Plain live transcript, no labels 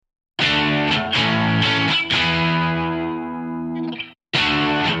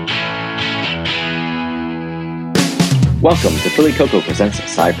Welcome to Philly Coco Presents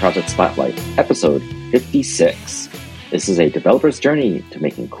Side Project Spotlight, episode 56. This is a developer's journey to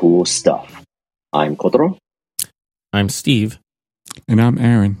making cool stuff. I'm Kotaro. I'm Steve. And I'm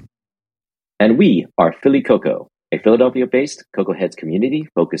Aaron. And we are Philly Coco, a Philadelphia-based Coco Heads community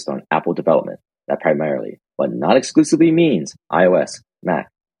focused on Apple development that primarily, but not exclusively, means iOS,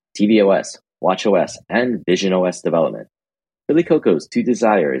 Mac, tvOS, watchOS, and visionOS development. Philly Coco's true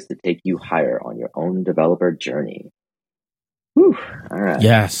desire is to take you higher on your own developer journey. Whew, all right.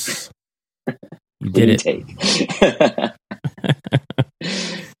 Yes. You did it.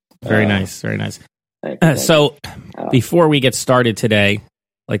 Very nice. Very nice. So before we get started today,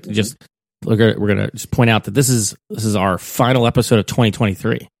 like just we're gonna just point out that this is our final episode of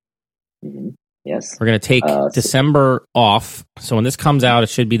 2023. Mm-hmm. Yes. We're gonna take December off. So when this comes out, it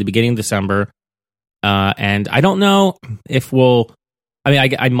should be the beginning of December. And I don't know if we'll. I mean,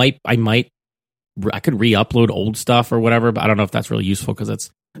 I could re-upload old stuff or whatever, but I don't know if that's really useful because I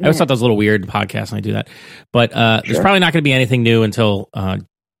always thought that was a little weird podcasts when I do that. But there's probably not going to be anything new until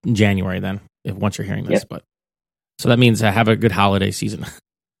January then, once you're hearing this. Yep. But so that means have a good holiday season.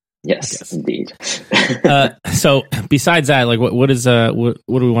 Yes, indeed. So besides that, like what do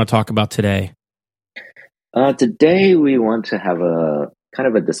we want to talk about today? Today we want to have a kind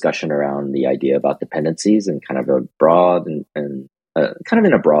of a discussion around the idea about dependencies and kind of a broad and kind of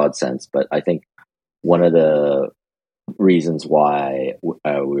in a broad sense, but I think one of the reasons why we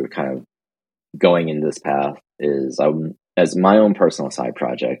were kind of going in this path is as my own personal side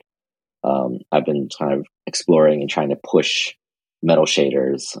project, I've been kind of exploring and trying to push metal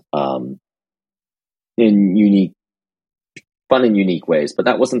shaders in fun and unique ways. But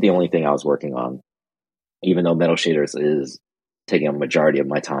that wasn't the only thing I was working on, even though metal shaders is taking a majority of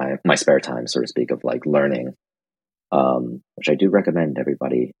my time, my spare time, so to speak, of like learning. Which I do recommend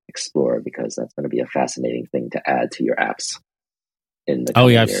everybody explore because that's going to be a fascinating thing to add to your apps. In the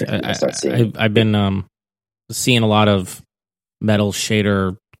I've been seeing a lot of metal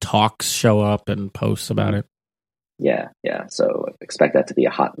shader talks show up and posts about it. Yeah. So expect that to be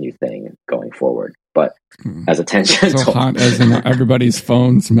a hot new thing going forward. But as a tangent, so hot as in everybody's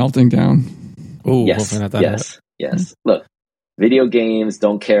phones melting down. Oh, yes. Look. Video games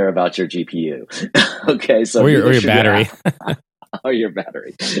don't care about your GPU. Okay, so or your battery. Or your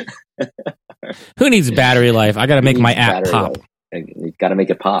battery. Who needs battery life? I got to make my app pop. You got to make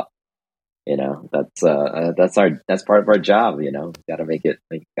it pop. You know, that's part of our job. You know, got to make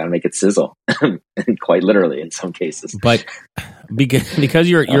it sizzle, quite literally in some cases. But because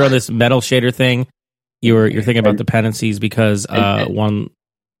you're on this metal shader thing, you're thinking about dependencies because one.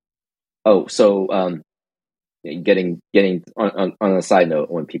 Oh, so. Getting on a side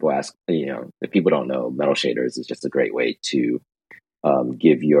note, when people ask, if people don't know, metal shaders is just a great way to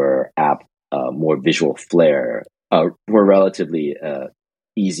give your app more visual flair, more relatively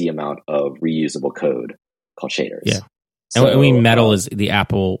easy amount of reusable code called shaders. Yeah, so, and we metal is the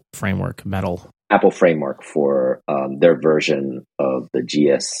Apple framework. Apple framework for their version of the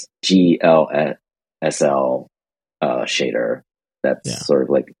GLSL shader. That's sort of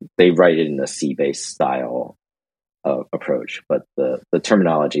like they write it in a C-based style approach, but the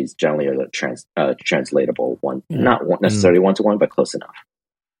terminologies generally are translatable not necessarily one-to-one, but close enough.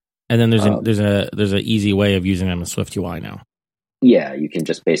 And then there's a easy way of using them in SwiftUI now. Yeah, you can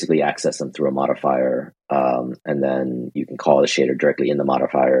just basically access them through a modifier, and then you can call the shader directly in the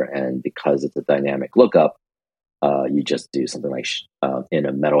modifier. And because it's a dynamic lookup, you just do something like in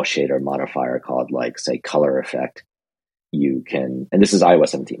a metal shader modifier called like say color effect. You can, and this is iOS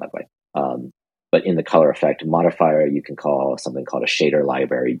 17 by the way. But in the color effect modifier, you can call something called a shader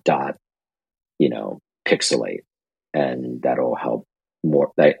library dot, pixelate, and that'll help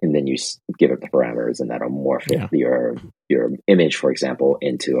more. And then you give it the parameters, and that'll morph your image, for example,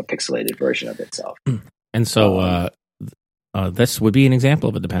 into a pixelated version of itself. And so this would be an example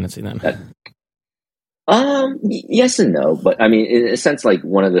of a dependency then. Yes and no, but I mean, in a sense, like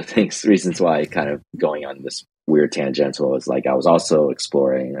one of the reasons why kind of going on this weird tangential was like I was also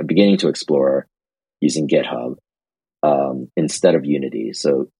beginning to explore using GitHub instead of Unity.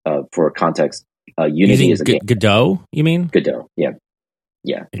 So for context, Unity is a Godot. You mean Godot? Yeah,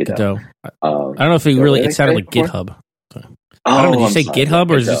 Godot. I don't know if it sounded like GitHub. I don't know. Did you say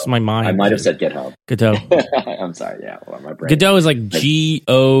GitHub or is this my mind? I might have said GitHub. Godot. I'm sorry. Yeah, well, my brain. Godot is like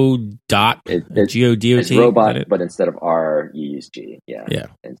Godot. It's robot, but instead of R, you use G. Yeah.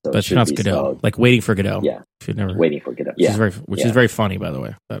 And so but it's pronounced Godot, like waiting for Godot. Yeah. Waiting for Godot. Yeah. Which is very funny, by the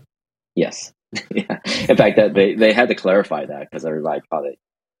way. But. Yes. Yeah. In fact, they had to clarify that because everybody called it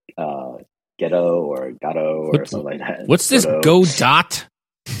Ghetto or Gato or something like that. What's this Godot?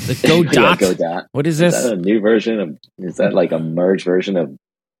 The Go Yeah, Dot. Go Dot. What is Is this? that a new version of? Is that like a merged version of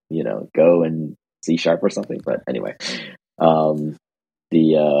Go and C# or something? But anyway, but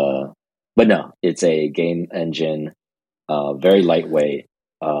no, it's a game engine, very lightweight.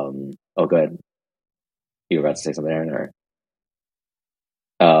 Oh, go ahead. You were about to say something, Aaron, or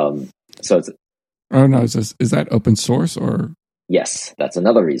so it's Oh no, is that open source or? yes, that's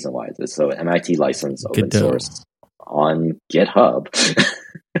another reason why. So MIT license, open Godot. source on GitHub,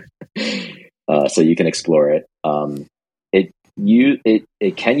 so you can explore it. It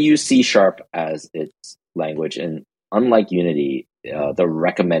can use C# as its language, and unlike Unity, the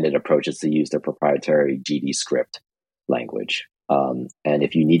recommended approach is to use their proprietary GD script language. And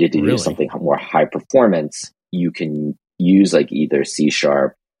if you needed to Really? do something more high performance, you can use like either C#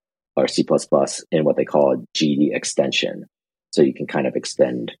 or C++ in what they call a GD extension. So you can kind of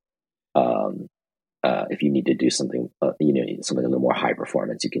extend, if you need to do something, something a little more high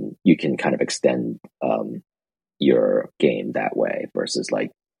performance, you can kind of extend your game that way versus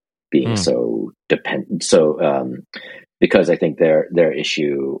like being so dependent. So because I think their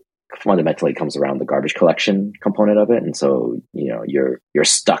issue fundamentally comes around the garbage collection component of it, and so you're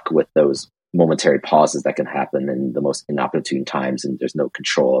stuck with those momentary pauses that can happen in the most inopportune times, and there's no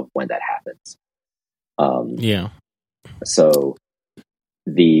control of when that happens. Yeah. So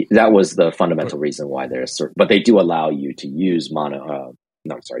that was the fundamental reason why there's certain, but they do allow you to use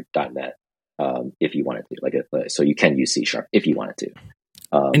 .NET if you wanted to, so you can use C# if you wanted to.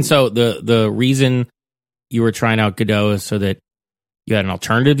 And so the reason you were trying out Godot is so that you had an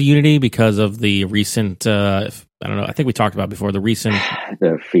alternative to Unity because of the recent, I don't know, I think we talked about before, the recent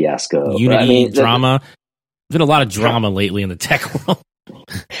the fiasco Unity drama. There's been a lot of drama lately in the tech world.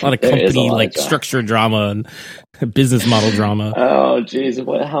 A lot of company structure drama and business model drama. Oh geez,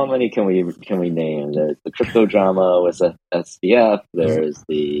 how many can we name? There's the crypto drama with SBF. There's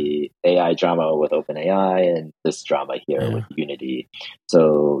the AI drama with OpenAI, and this drama here with Unity.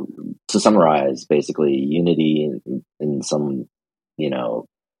 So to summarize, basically, Unity in some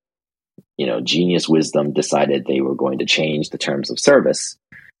genius wisdom decided they were going to change the terms of service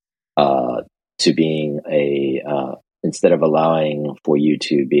to being instead of allowing for you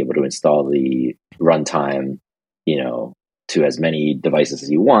to be able to install the runtime, to as many devices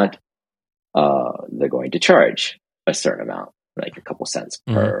as you want, they're going to charge a certain amount, like a couple cents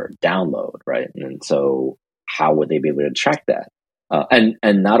per download, right? And so how would they be able to track that? And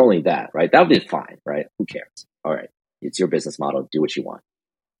not only that, right? That would be fine, right? Who cares? All right, it's your business model. Do what you want.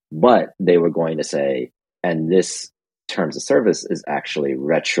 But they were going to say, and this terms of service is actually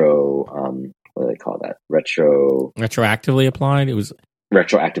what do they call that? Retroactively applied? It was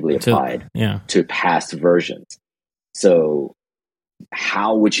retroactively applied to past versions. So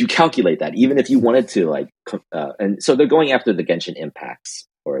how would you calculate that? Even if you wanted to and so they're going after the Genshin impacts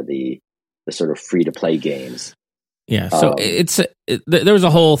or the sort of free to play games. Yeah, so there was a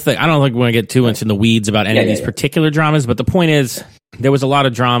whole thing. I don't think we want to get too much in the weeds about any of these particular dramas, but the point is there was a lot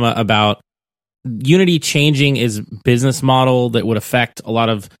of drama about Unity changing its business model that would affect a lot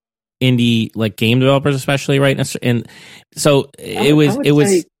of indie game developers, especially, right? And so it was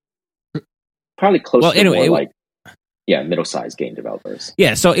probably close to more middle-sized game developers.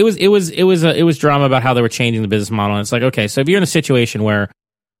 Yeah, so it was drama about how they were changing the business model. And it's like, okay, so if you're in a situation where,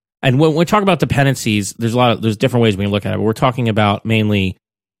 and when we talk about dependencies, there's different ways we can look at it. But we're talking about mainly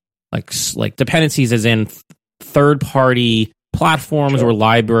like dependencies as in third-party platforms or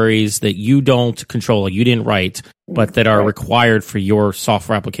libraries that you don't control, you didn't write, but that are required for your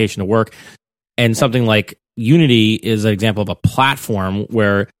software application to work. And something like Unity is an example of a platform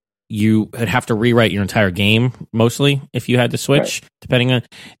where you would have to rewrite your entire game, mostly, if you had to switch, depending on...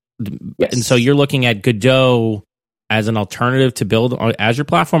 Yes. And so you're looking at Godot as an alternative to build on Azure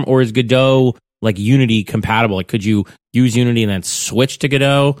platform, or is Godot Unity compatible? Could you use Unity and then switch to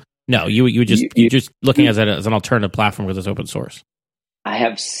Godot? No, you're just looking at it as an alternative platform because it's open source. I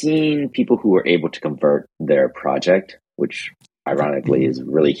have seen people who were able to convert their project, which ironically is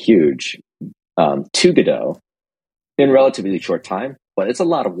really huge, to Godot in relatively short time, but it's a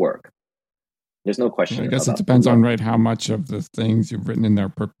lot of work. There's no question. I guess it depends on how much of the things you've written in their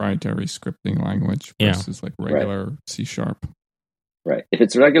proprietary scripting language versus regular C#. Right. If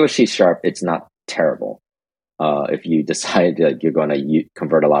it's regular C#, it's not terrible. If you decide you're going to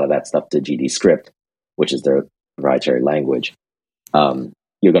convert a lot of that stuff to GD script, which is their proprietary language,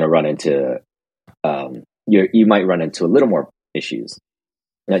 you're going to run into you might run into a little more issues.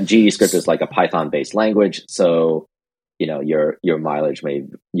 Now, GD script is like a Python-based language, so your mileage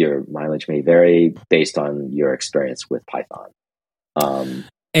may vary based on your experience with Python.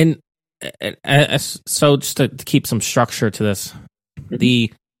 So just to keep some structure to this,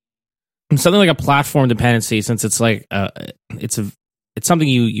 something like a platform dependency, since it's like it's something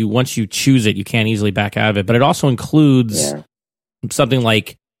you once you choose it, you can't easily back out of it. But it also includes something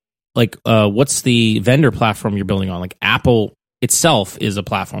like what's the vendor platform you're building on? Like Apple itself is a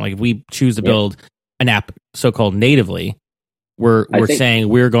platform. Like if we choose to build an app so-called natively, we're saying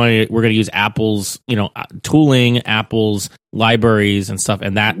we're going to use Apple's tooling, Apple's libraries and stuff,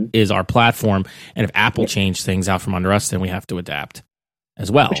 and that is our platform. And if Apple change things out from under us, then we have to adapt as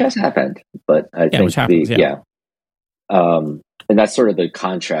well. Which has happened, but I think which happens, and that's sort of the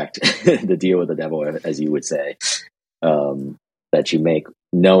contract, the deal with the devil, as you would say, that you make.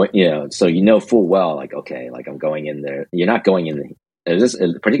 So full well, like, okay, like I'm going in there. You're not going in,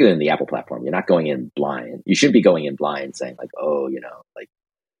 particularly in the Apple platform, you're not going in blind. You should be going in blind saying like, oh, like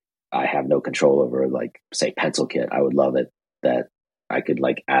I have no control over, like, say, PencilKit. I would love it that I could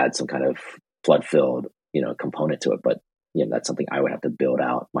like add some kind of flood-filled, component to it. But, that's something I would have to build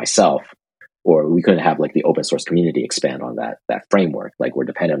out myself, or we couldn't have like the open source community expand on that framework. Like we're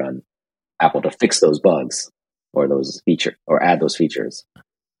dependent on Apple to fix those bugs or those feature or add those features.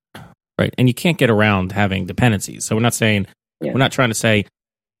 Right. And you can't get around having dependencies. So we're not saying, we're not trying to say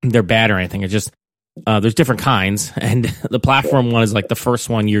they're bad or anything. It's just, there's different kinds. And the platform one is like the first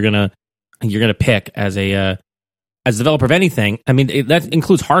one you're going to pick as a developer of anything. I mean, that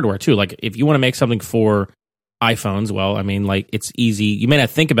includes hardware too. Like if you want to make something for iPhones, well, I mean, like it's easy. You may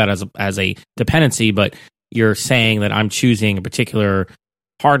not think about it as a dependency, but you're saying that I'm choosing a particular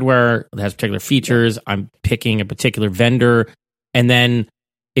hardware that has particular features. I'm picking a particular vendor. And then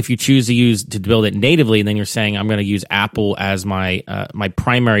if you choose to build it natively, then you're saying I'm going to use Apple as my my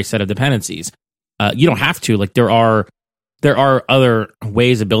primary set of dependencies. You don't have to. Like there are other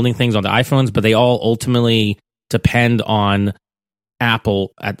ways of building things on the iPhones, but they all ultimately depend on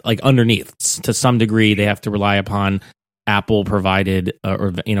Apple at like underneath. To some degree, they have to rely upon Apple provided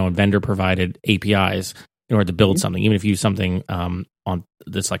or vendor provided APIs in order to build something, even if you use something on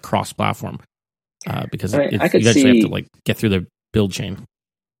this like cross platform, because you eventually have to like get through the build chain.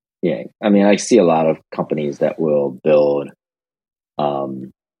 Yeah, I mean, I see a lot of companies that will build,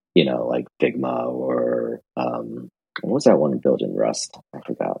 like Figma or what was that one built in Rust? I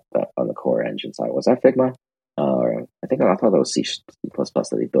forgot that on the core engine side. Was that Figma? Or I thought that was C++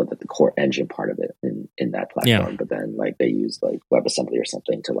 that they built the core engine part of it in that platform. But then like they used like WebAssembly or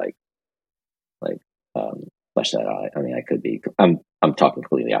something to like flesh that out. I mean, I could be I'm talking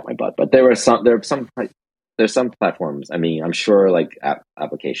completely out my butt, but there's some platforms. I mean, I'm sure like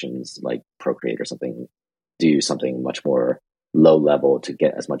applications like Procreate or something do something much more low level to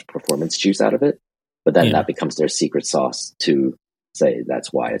get as much performance juice out of it. But then that becomes their secret sauce to say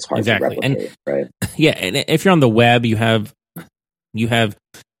that's why it's hard to replicate, right? Yeah, and if you're on the web, you have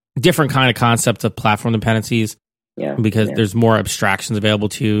different kind of concepts of platform dependencies. Yeah, because there's more abstractions available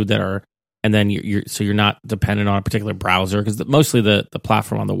to you that are, and then you're not dependent on a particular browser, because mostly the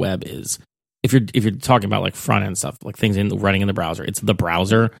platform on the web is, if you're talking about like front end stuff, like things running in the browser, it's the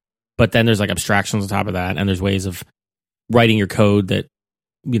browser. But then there's like abstractions on top of that, and there's ways of writing your code that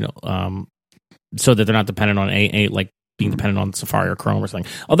so that they're not dependent on like being dependent on Safari or Chrome or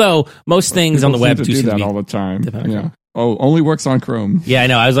something. Although most things on the web do that all the time. Yeah. Oh, only works on Chrome. Yeah, I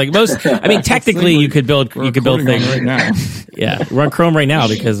know. I was like, I mean, technically you could build things right now. Yeah, we're on Chrome right now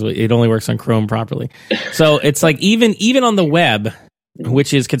because it only works on Chrome properly. So it's like even on the web,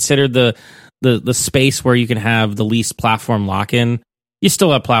 which is considered the space where you can have the least platform lock-in, you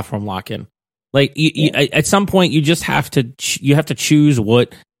still have platform lock-in. Like you, at some point, you just have to choose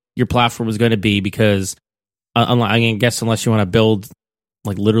what your platform is going to be, because I guess unless you want to build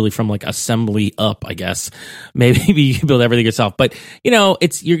like literally from like assembly up, I guess maybe you can build everything yourself. But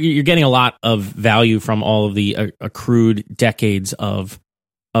it's you're getting a lot of value from all of the accrued decades of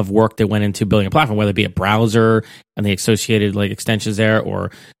work that went into building a platform, whether it be a browser and the associated like extensions there,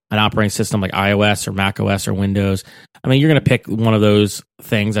 or an operating system like iOS or Mac OS or Windows. I mean, you're going to pick one of those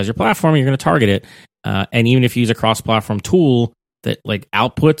things as your platform. You're going to target it, and even if you use a cross-platform tool that like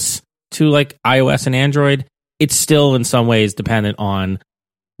outputs to like iOS and Android, it's still in some ways dependent on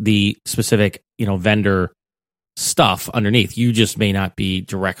the specific vendor stuff underneath. You just may not be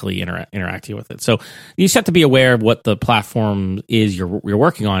directly interacting with it. So you just have to be aware of what the platform is you're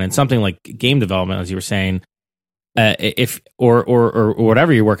working on. And something like game development, as you were saying, if or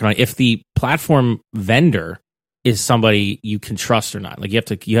whatever you're working on, if the platform vendor is somebody you can trust or not, like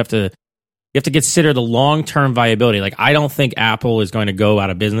you have to consider the long-term viability. Like, I don't think Apple is going to go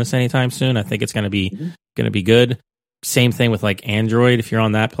out of business anytime soon. I think it's going to be good. Same thing with like Android. If you're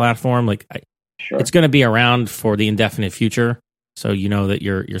on that platform, like it's going to be around for the indefinite future. So that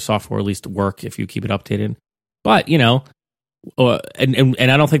your software at least work if you keep it updated. But and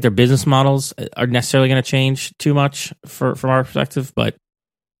I don't think their business models are necessarily going to change too much from our perspective, but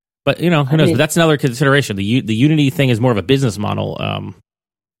who knows? But that's another consideration. The Unity thing is more of a business model,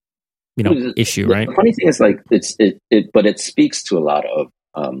 issue, right? The funny thing is, like, but it speaks to a lot of,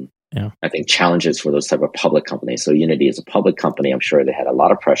 I think, challenges for those type of public companies. So Unity is a public company. I'm sure they had a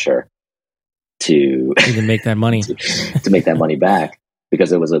lot of pressure to make that money, to make that money back,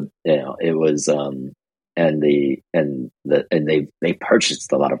 because and they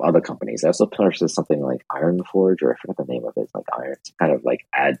purchased a lot of other companies. They also purchased something like Ironforge, or I forgot the name of it. It's like it's kind of like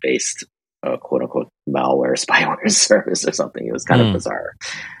ad based, quote unquote, malware spyware service or something. It was kind of bizarre.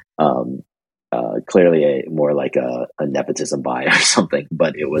 Clearly more like a nepotism buy or something,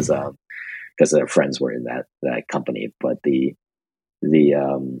 but it was because their friends were in that company. But the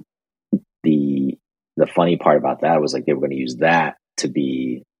funny part about that was, like, they were going to use that to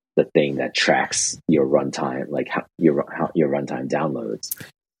be the thing that tracks your runtime, like your runtime downloads.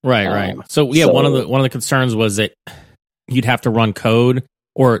 Right. So one of the concerns was that you'd have to run code,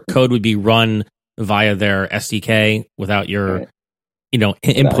 or code would be run via their SDK without your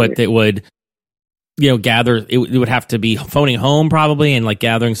input that would gather. It would have to be phoning home probably, and like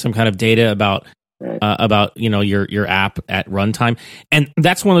gathering some kind of data about your app at runtime. And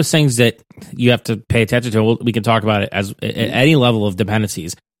that's one of those things that you have to pay attention to. We can talk about it at any level of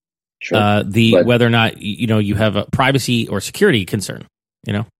dependencies. Sure. Whether or not you have a privacy or security concern,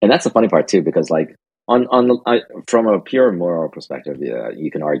 and that's the funny part too, because like from a pure moral perspective, you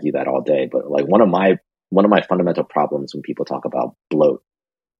can argue that all day. But like one of my fundamental problems when people talk about bloat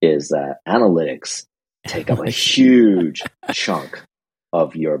is that analytics take up a huge chunk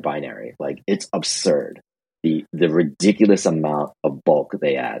of your binary. Like, it's absurd. The ridiculous amount of bulk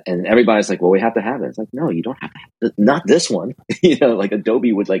they add, and everybody's like, "Well, we have to have it." It's like, no, you don't have to have it. Not this one. Like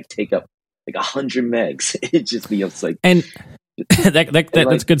Adobe would like take up like 100 megs. It just becomes like, and that's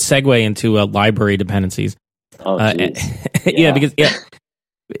a good segue into library dependencies. Oh, because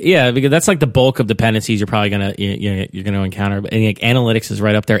that's like the bulk of dependencies you're probably gonna you're gonna encounter. And like, analytics is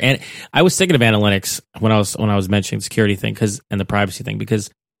right up there. And I was thinking of analytics when I was mentioning the security thing and the privacy thing,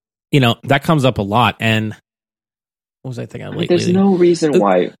 because that comes up a lot. And what was I thinking lately? There's no reason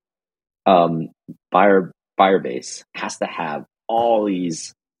why Firebase has to have all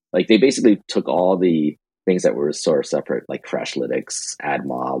these. Like, they basically took all the things that were sort of separate, like Crashlytics,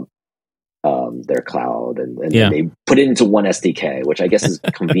 AdMob, their cloud, and then they put it into one SDK, which I guess is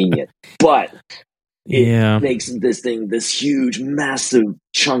convenient, but it makes this thing this huge, massive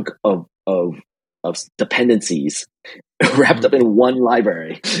chunk of dependencies wrapped up in one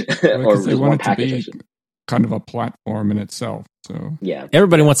library or they want one it package. to be kind of a platform in itself. So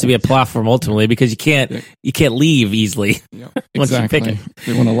everybody wants to be a platform ultimately, because you can't leave easily. Yeah, exactly.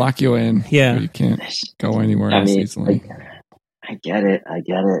 They want to lock you in. Yeah, so you can't go anywhere else easily. I get it,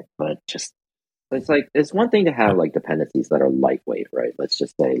 but just it's one thing to have like dependencies that are lightweight, right? Let's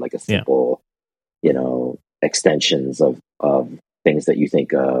just say like a simple, extensions of things that you think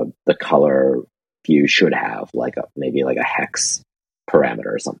the color view should have, like maybe like a hex parameter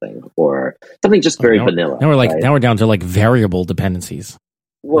or something, or something just very vanilla. Now we're down to like variable dependencies.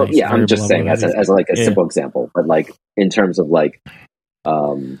 Well, I'm just saying as a simple example, but like in terms of like,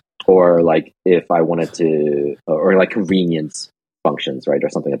 or like if I wanted to, or like convenience functions, right, or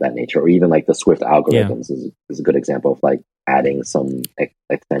something of that nature, or even like the Swift algorithms is a good example of like adding some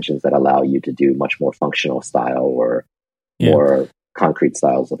extensions that allow you to do much more functional style or more concrete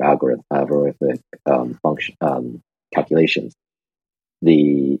styles of algorithmic function calculations.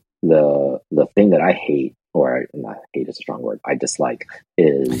 The thing that I hate, or not hate is a strong word, I dislike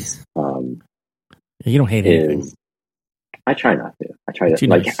is you don't hate anything. I try not to. I try to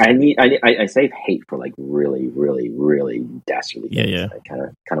like. Nice. I save hate for like really, really, really dastardly things. Yeah. I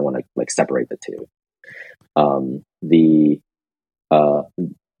kind of want to like separate the two. The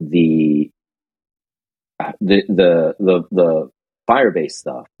Firebase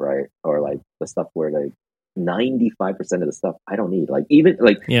stuff, right, or like the stuff where like 95% of the stuff I don't need. Like, even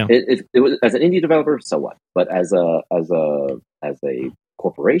like it was, as an indie developer, so what? But as a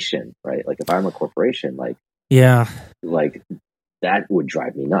corporation, right? Like if I'm a corporation, like that would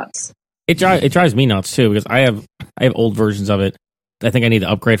drive me nuts. It drives me nuts too, because I have old versions of it. I think I need to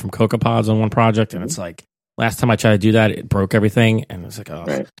upgrade from CocoaPods on one project, and it's like last time I tried to do that, it broke everything, and it's like, oh.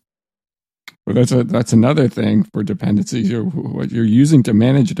 Right. Well, that's another thing for dependencies. What you're using to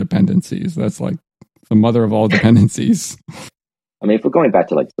manage dependencies. That's like the mother of all dependencies. I mean, if we're going back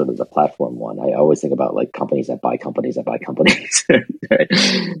to like sort of the platform one, I always think about like companies that buy companies that buy companies. Right?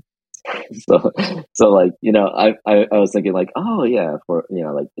 So like, I was thinking like, oh yeah, for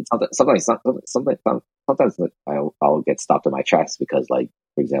like it's something sometimes I'll get stopped in my tracks because, like,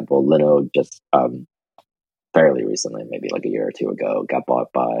 for example, Linode just fairly recently, maybe like a year or two ago, got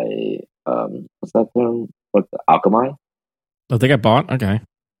bought by what's that term? What, Alchemy? Oh, they got bought. Okay.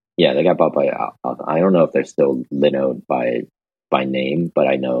 Yeah, they got bought by. I don't know if they're still Linode by name, but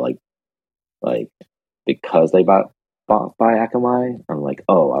I know like because they bought by Akamai, I'm like,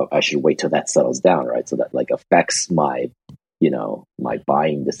 oh, I should wait till that settles down, right? So that like affects my, my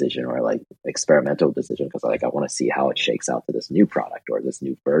buying decision or like experimental decision, because like I want to see how it shakes out to this new product or this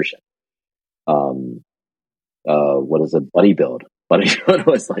new version. What is it? Buddy Build. Buddy Build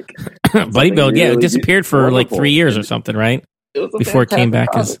was like Buddy Build. really Yeah, it disappeared for like 3 years or something, right? Before it came back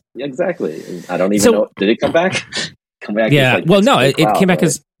as exactly. I don't even know. Did it come back? Come back? Yeah. Like, well, no, it came back right?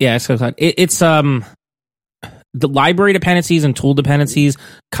 as it's the library dependencies and tool dependencies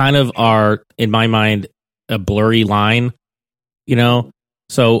kind of are, in my mind, a blurry line.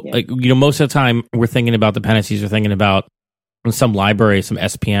 So like most of the time we're thinking about dependencies, we're thinking about some library, some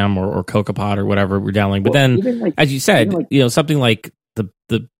SPM or CocoaPod or whatever we're downloading. But then, as you said, something like the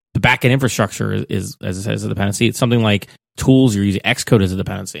backend infrastructure is, as it says, a dependency. It's something like tools you're using. Xcode is a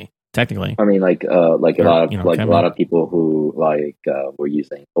dependency, technically. I mean, a lot of people who were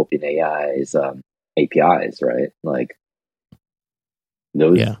using OpenAI's APIs, right? Like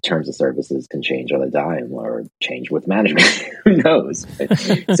those terms of services can change on a dime or change with management. Who knows?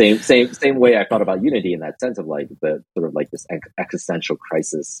 Right? same way I thought about Unity in that sense of like the sort of like this existential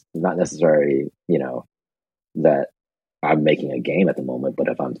crisis, not necessarily, that I'm making a game at the moment, but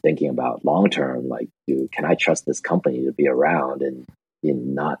if I'm thinking about long term, like, can I trust this company to be around and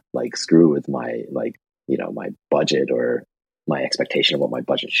not like screw with my my budget or my expectation of what my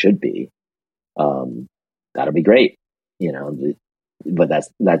budget should be? That'll be great, But that's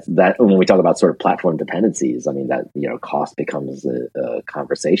when we talk about sort of platform dependencies. I mean, that cost becomes a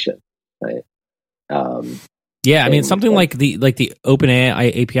conversation, right? I mean, something like the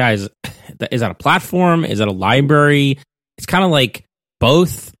OpenAI API is that a platform? Is that a library? It's kind of like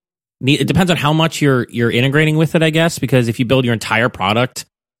both. It depends on how much you're integrating with it, I guess. Because if you build your entire product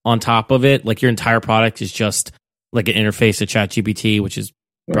on top of it, like your entire product is just like an interface to ChatGPT, which is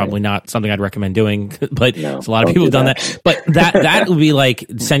probably not something I'd recommend doing, but a lot of people have done that. But that would be like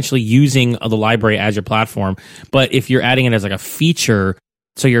essentially using the library as your platform. But if you're adding it as like a feature,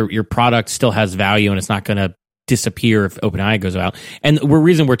 so your product still has value and it's not going to disappear if OpenAI goes out. And the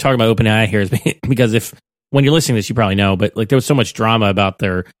reason we're talking about OpenAI here is because when you're listening to this, you probably know, but like there was so much drama about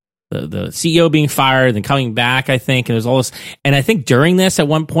the CEO being fired and coming back, I think, and there's all this. And I think during this, at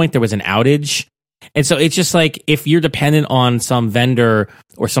one point, there was an outage. And so it's just like if you're dependent on some vendor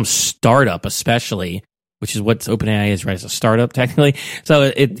or some startup, especially, which is what OpenAI is, right? It's a startup technically.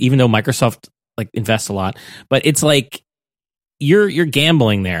 So even though Microsoft like invests a lot, but it's like you're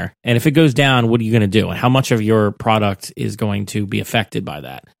gambling there. And if it goes down, what are you going to do? And how much of your product is going to be affected by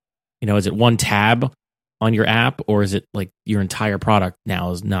that? Is it one tab on your app, or is it like your entire product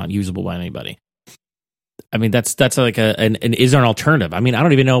now is not usable by anybody? I mean, that's like is there an alternative? I mean, I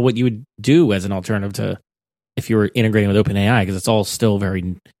don't even know what you would do as an alternative to if you were integrating with OpenAI, because it's all still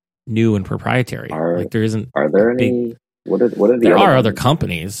very new and proprietary. There isn't. Are there any? What are the? There are other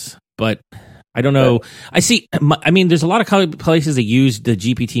companies, but I don't know. I see. I mean, there's a lot of places that use the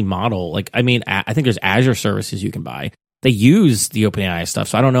GPT model. Like, I mean, I think there's Azure services you can buy. They use the OpenAI stuff,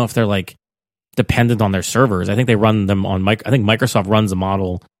 so I don't know if they're like dependent on their servers. I think they run them on I think Microsoft runs the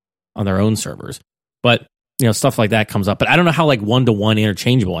model on their own servers, but stuff like that comes up. But I don't know how like one-to-one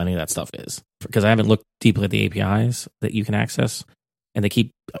interchangeable any of that stuff is, because I haven't looked deeply at the APIs that you can access, and they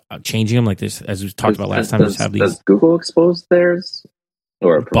keep changing them. Like this, as we talked about last time. Does Google expose theirs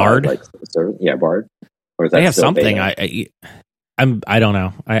or Bard? Bard. Or is that they have something. Beta? I don't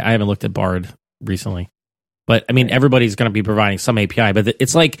know. I haven't looked at Bard recently, but I mean everybody's going to be providing some API. But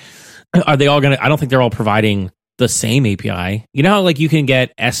it's like, are they all going to? I don't think they're all providing the same API. You know how like you can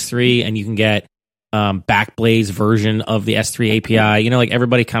get S3 and you can get Backblaze version of the S3 API. Like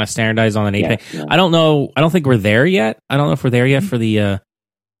everybody kind of standardized on an API. Yeah. I don't know. I don't think we're there yet. I don't know if we're there yet for the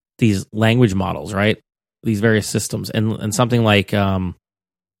these language models, right? These various systems, and something like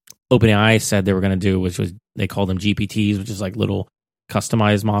OpenAI said they were going to do, which was they call them GPTs, which is like little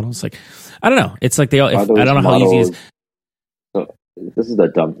customized models. Like I don't know. It's like I don't know how easy it is. So this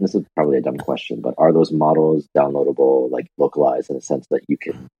is probably a dumb question, but are those models downloadable, like localized, in the sense that you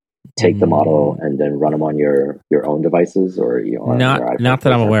can take the model and then run them on your own devices, or not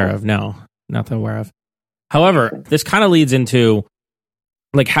that I'm aware of. No, not that I'm aware of. However, this kind of leads into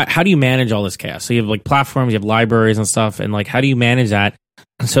like how do you manage all this chaos? So you have like platforms, you have libraries and stuff, and like how do you manage that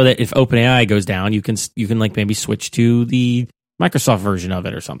so that if OpenAI goes down, you can like maybe switch to the Microsoft version of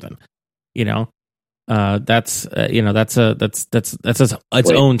it or something, that's its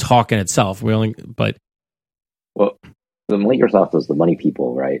own talk in itself. Well, the Microsoft was the money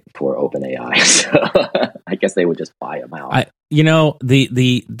people, right, for OpenAI. So I guess they would just buy them out.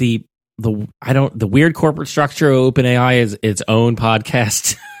 The weird corporate structure of OpenAI is its own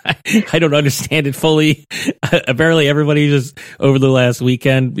podcast. I don't understand it fully. Apparently, everybody just over the last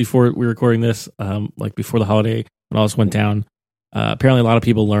weekend before we were recording this, like before the holiday when all this went down, apparently a lot of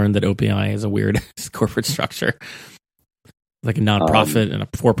people learned that OpenAI is a weird corporate structure, like a nonprofit and a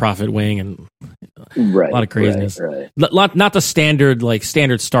for-profit wing, and a lot of craziness. Right. Not the standard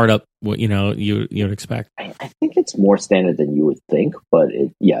startup. You would expect. I think it's more standard than you would think, but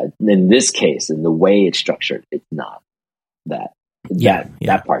in this case, in the way it's structured, it's not that.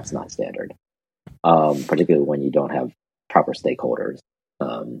 That part's not standard, particularly when you don't have proper stakeholders.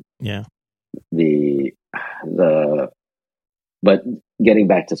 But getting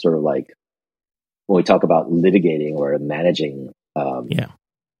back to sort of like when we talk about litigating or managing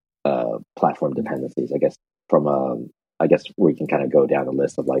platform dependencies, I guess we can kind of go down the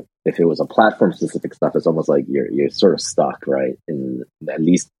list of like if it was a platform specific stuff, it's almost like you're sort of stuck, right? And at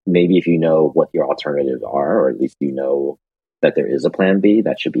least maybe if you know what your alternatives are, or at least you know that there is a plan B,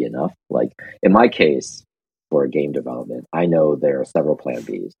 that should be enough. Like in my case, for game development, I know there are several plan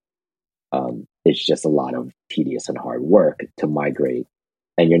Bs. It's just a lot of tedious and hard work to migrate,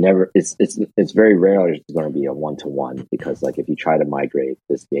 and it's very rare it's going to be a 1-to-1, because like if you try to migrate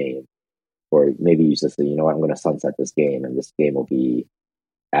this game, or maybe you just say, you know what, I'm going to sunset this game, and this game will be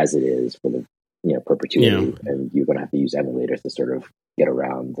as it is for the perpetuity, and you're going to have to use emulators to sort of get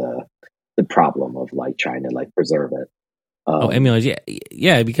around the problem of like trying to like preserve it.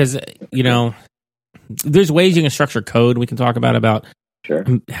 Emulators, because there's ways you can structure code we can talk about sure,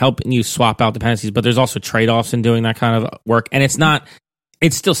 helping you swap out dependencies, but there's also trade-offs in doing that kind of work, and it's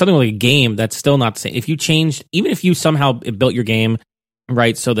still something like a game that's still not the same. Even if you somehow built your game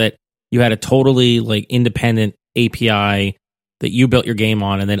right so that you had a totally like independent API that you built your game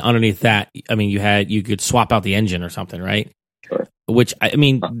on, and then underneath that, I mean, you could swap out the engine or something, right? Sure. Which I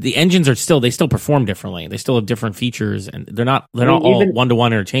mean, the engines they still perform differently. They still have different features, and they're not all 1-to-1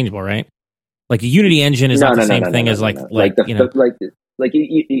 interchangeable, right? Like a Unity engine is not the same thing as if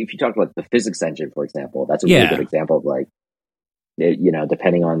you talk about the physics engine, for example, that's a really good example of like,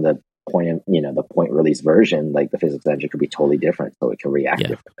 depending on the point release version, like the physics engine could be totally different, so it can react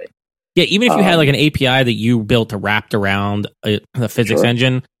differently. Yeah, even if you had like an API that you built wrapped around the physics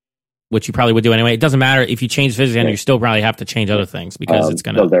engine, which you probably would do anyway, it doesn't matter if you change physics engine, you still probably have to change other things because it's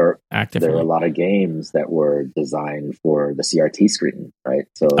going to act differently. There are a lot of games that were designed for the CRT screen, right?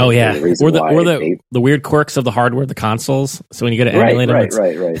 So or the weird quirks of the hardware, the consoles. So when you got to emulate them, right.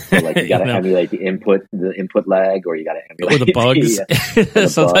 So like you got to emulate the input lag, or you got to emulate the bugs.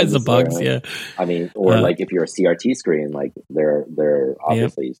 Sometimes the bugs, right? I mean, or like if you're a CRT screen, like they're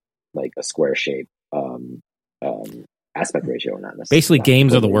obviously like a square shape aspect ratio, not necessarily. Basically,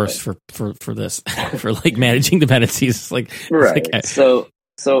 games are the worst for this for like managing dependencies. Like so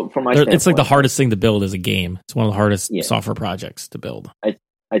from my standpoint, it's like the hardest thing to build is a game. It's one of the hardest software projects to build. I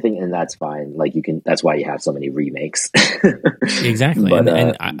think, and that's fine. Like that's why you have so many remakes. Exactly, but,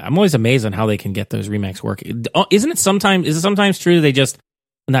 and I'm always amazed on how they can get those remakes working. Is it sometimes true they just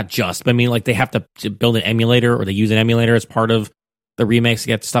not just, but I mean like they have to build an emulator, or they use an emulator as part of the remakes to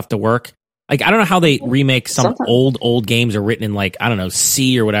get stuff to work? Like, I don't know how they remake some old games are written in like, I don't know,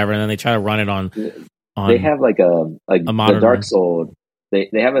 C or whatever, and then they try to run it on they have like a modern, the Dark Souls.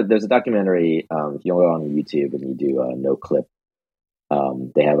 There's a documentary. If you go on YouTube and you do no clip,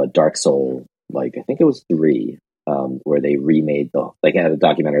 they have a Dark Soul, like I think it was 3, where they remade they had a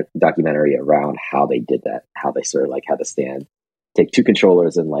documentary around how they did that, how they sort of like had to take 2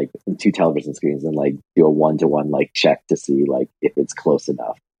 controllers and like 2 television screens and like do a 1-to-1 like check to see like if it's close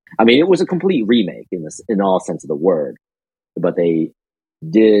enough. I mean, it was a complete remake in all sense of the word, but they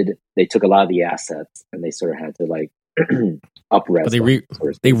took a lot of the assets and they sort of had to like up-res. But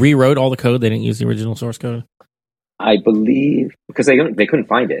they rewrote all the code. They didn't use the original source code. I believe because they couldn't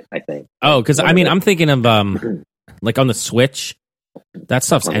find it. I think. Oh, because I mean, I'm thinking of like on the Switch, that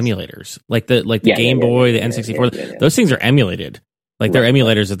stuff's emulators. Like the Game Boy, the N64. Those things are emulated. Like they're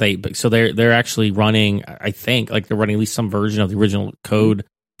emulators that they're actually running. I think like they're running at least some version of the original code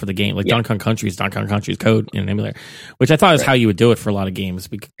for the game. Like Donkey Kong Country's code in an emulator, which I thought is how you would do it for a lot of games.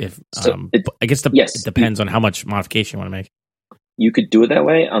 I guess it depends on how much modification you want to make. You could do it that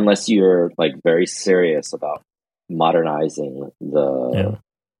way unless you're like very serious about modernizing the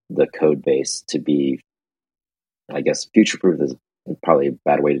code base to be, I guess, future-proof is probably a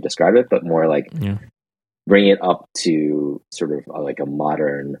bad way to describe it, but more like bring it up to sort of like a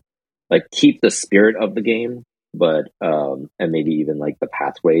modern like keep the spirit of the game, but and maybe even like the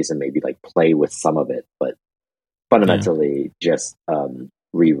pathways and maybe like play with some of it, but fundamentally just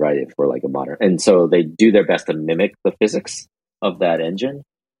rewrite it for like a modern. And so they do their best to mimic the physics of that engine,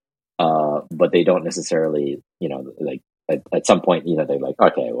 but they don't necessarily, like at some point, they're like,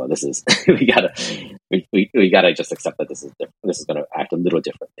 okay, well, this is we gotta just accept that this is different. This is going to act a little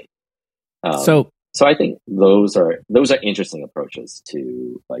differently. So I think those are interesting approaches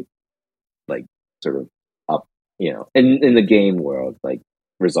to like sort of up, in the game world, like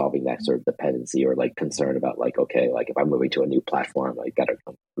resolving that sort of dependency or like concern about like, okay, like if I'm moving to a new platform, I got to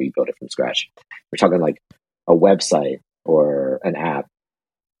rebuild it from scratch. We're talking like a website or an app.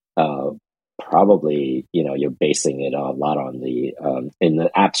 Probably, you're basing it a lot on the in the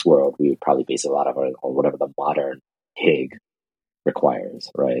apps world, we would probably base it a lot of on whatever the modern pig requires,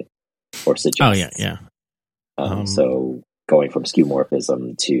 right? Or suggests. Oh yeah. So going from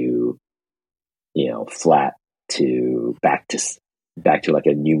skeuomorphism to flat to back to like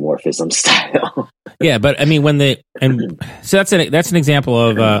a new morphism style. Yeah, but I mean so that's an example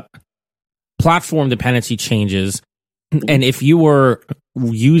of platform dependency changes. And if you were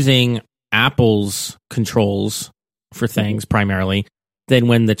using Apple's controls for things primarily, then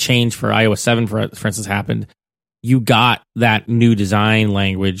when the change for iOS 7, for instance, happened, you got that new design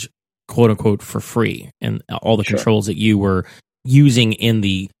language, quote unquote, for free, and all the controls that you were using in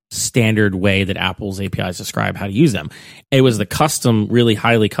the standard way that Apple's APIs describe how to use them. It was the custom, really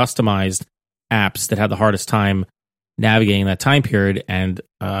highly customized apps that had the hardest time navigating that time period, and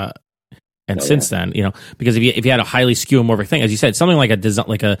since then, because if you had a highly skeuomorphic thing, as you said, something like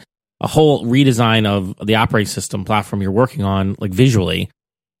a whole redesign of the operating system platform you're working on, like visually,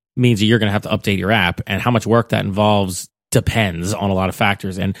 means that you're going to have to update your app, and how much work that involves depends on a lot of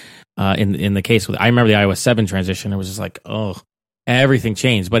factors. And in the case I remember the iOS 7 transition, it was just like, everything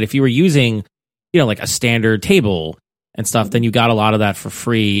changed. But if you were using, like a standard table and stuff, then you got a lot of that for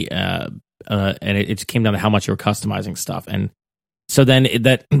free, and it came down to how much you were customizing stuff. And so then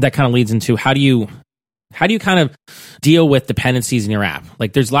that kind of leads into how do you kind of deal with dependencies in your app?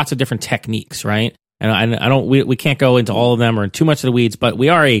 Like there's lots of different techniques, right? And we can't go into all of them or too much of the weeds, but we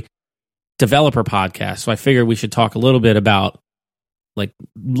are a developer podcast, so I figured we should talk a little bit about, like,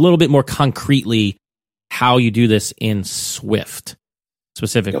 a little bit more concretely how you do this in Swift,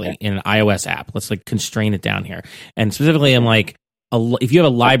 specifically in an iOS app. Let's like constrain it down here, and specifically, I'm like, if you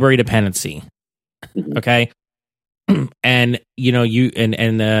have a library dependency, okay. And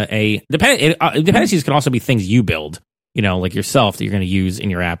dependencies can also be things you build, like yourself, that you're going to use in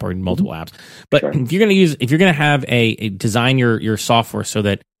your app or in multiple apps. But if you're going to have a design your software so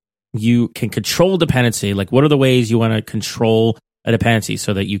that you can control dependency, like what are the ways you want to control a dependency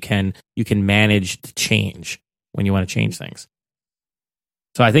so that you can manage the change when you want to change things.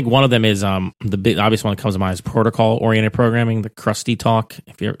 So I think one of them is the big obvious one that comes to mind is protocol oriented programming, the crusty talk,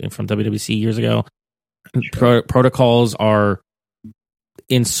 if you're from WWC years ago. Protocols are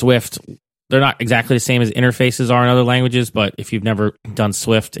in Swift. They're not exactly the same as interfaces are in other languages, but if you've never done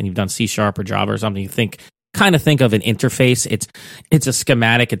Swift and you've done C# or Java or something, you kind of think of an interface. It's a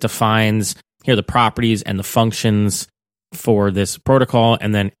schematic. It defines here the properties and the functions for this protocol,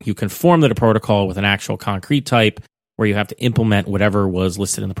 and then you conform to the protocol with an actual concrete type where you have to implement whatever was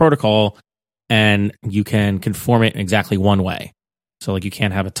listed in the protocol, and you can conform it in exactly one way. So like you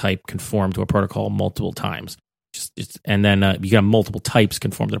can't have a type conform to a protocol multiple times. And then you can have multiple types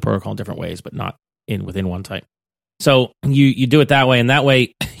conform to the protocol in different ways, but not within one type. So you do it that way, and that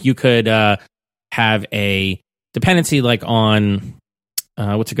way you could have a dependency like on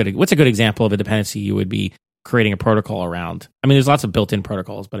what's a good example of a dependency you would be creating a protocol around. I mean, there's lots of built-in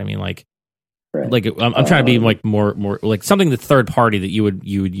protocols, but I mean like I'm trying to be like more like something that's third party that you would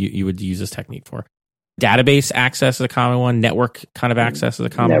use this technique for. Database access is a common one. Network kind of access is a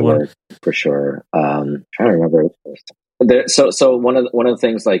common one for sure. Trying to remember. So one of the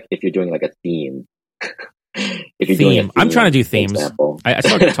things, like if you're doing like a theme, I'm trying to do themes. I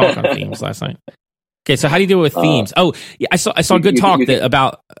saw a good talk on themes last night. Okay, so how do you deal with themes? Oh, yeah, I saw a good talk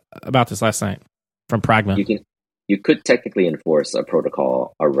about this last night from Pragma. You could technically enforce a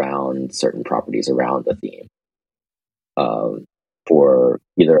protocol around certain properties around the theme, for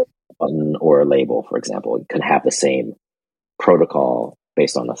either a button or a label, for example. It can have the same protocol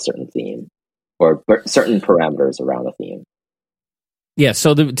based on a certain theme or certain parameters around the theme. Yeah,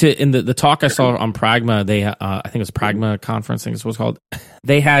 so in the talk I saw on Pragma, they I think it was Pragma conference, I think it's what it's called.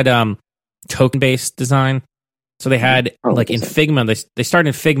 They had token based design. So they had in Figma, they started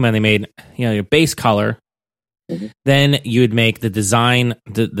in Figma and they made your base color. Mm-hmm. Then you would make the design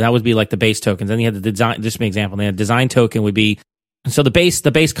that would be like the base tokens. Then you had the design. Just an example. Then a design token would be So the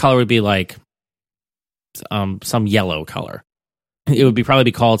base color would be like some yellow color. It would probably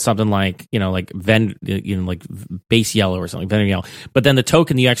be called something like like like base yellow or something, Vendor yellow. But then the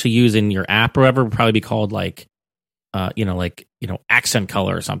token you actually use in your app or whatever would probably be called like accent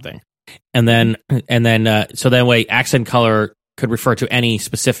color or something. And then so that way accent color could refer to any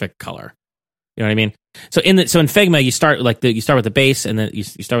specific color. You know what I mean? So in Figma you start with the base, and then you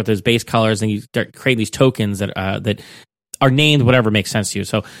start with those base colors, and you start create these tokens that are named whatever makes sense to you.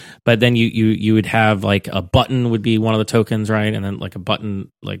 So, but then you would have like a button would be one of the tokens, right? And then like a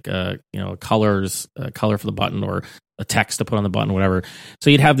button, like color for the button, or a text to put on the button, whatever. So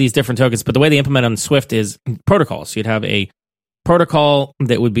you'd have these different tokens. But the way they implement on Swift is protocols. So you'd have a protocol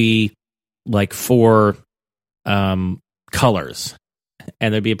that would be like for colors,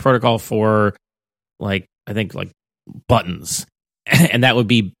 and there'd be a protocol for like I think like buttons, and that would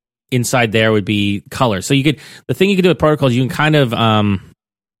be. Inside there would be colors. So the thing you could do with protocols, you can kind of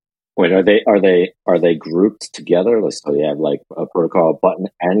wait, are they grouped together? So you have like a protocol button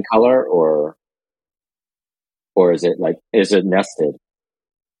and color, or is it nested?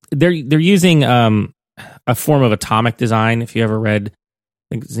 They're using a form of atomic design. If you ever read,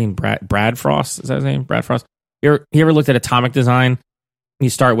 I think his name Brad Frost, is that his name? Brad Frost. You ever looked at atomic design? You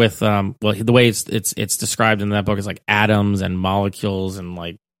start with the way it's described in that book is like atoms and molecules and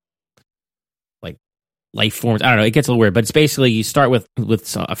like life forms. I don't know. It gets a little weird, but it's basically you start with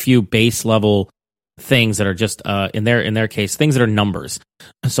a few base level things that are just in their case things that are numbers.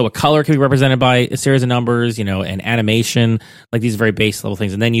 So a color can be represented by a series of numbers, an animation, like these very base level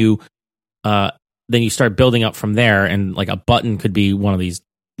things, and then you start building up from there. And like a button could be one of these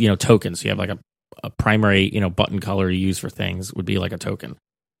tokens. So you have like a primary button color you use for things would be like a token,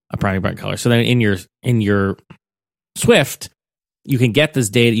 a primary button color. So then in your Swift, you can get this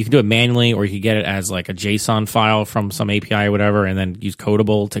data. You can do it manually, or you can get it as like a JSON file from some API or whatever, and then use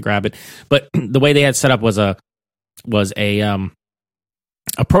Codable to grab it. But the way they had set up was a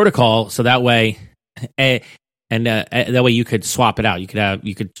protocol, so that way, that way you could swap it out. You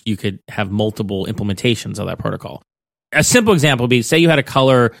could have multiple implementations of that protocol. A simple example would be, say you had a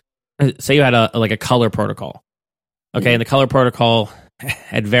color protocol. Okay, and the color protocol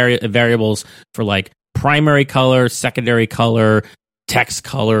had variables for like primary color, secondary color, text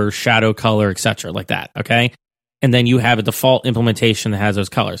color, shadow color, etc., like that. Okay, and then you have a default implementation that has those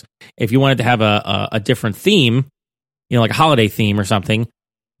colors. If you wanted to have a different theme, like a holiday theme or something,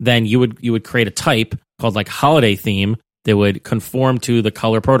 then you would create a type called like holiday theme that would conform to the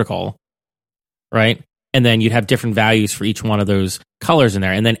color protocol, right? And then you'd have different values for each one of those colors in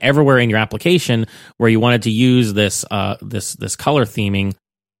there. And then everywhere in your application where you wanted to use this color theming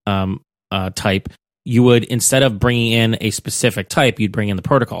type, you would, instead of bringing in a specific type, you'd bring in the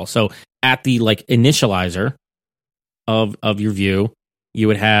protocol. So at the like initializer of your view, you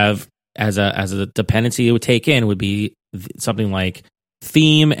would have as a dependency it would take in would be something like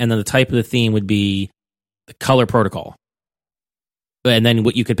theme, and then the type of the theme would be the color protocol. And then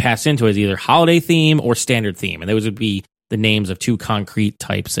what you could pass into is either holiday theme or standard theme, and those would be the names of two concrete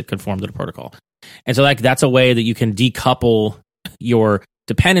types that conform to the protocol. And so that's a way that you can decouple your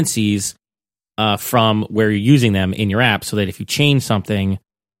dependencies from where you're using them in your app, so that if you change something,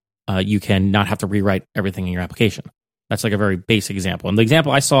 you can not have to rewrite everything in your application. That's like a very basic example. And the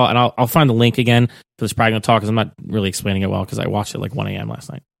example I saw, and I'll find the link again for this Pragma talk, because I'm not really explaining it well because I watched it like 1 a.m.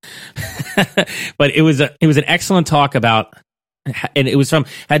 last night. But it was an excellent talk about, and it was had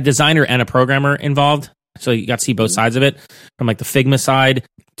a designer and a programmer involved, so you got to see both sides of it, from like the Figma side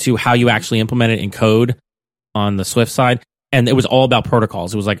to how you actually implement it in code on the Swift side. And it was all about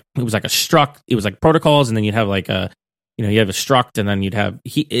protocols. It was like a struct. It was like protocols, and then you'd have like you have a struct, and then you'd have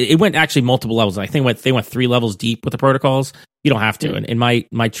it went actually multiple levels. I think they went 3 levels deep with the protocols. You don't have to. And in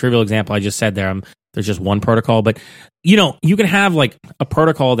my trivial example I just said there's just one protocol, but you can have like a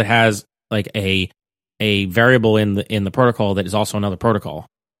protocol that has like a variable in the protocol that is also another protocol.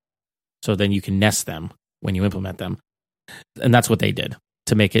 So then you can nest them when you implement them, and that's what they did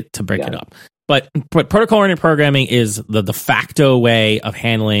to break it up. But protocol-oriented programming is the de facto way of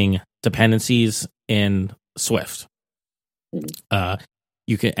handling dependencies in Swift.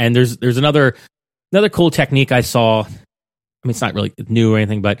 You can, and there's another cool technique I saw. I mean, it's not really new or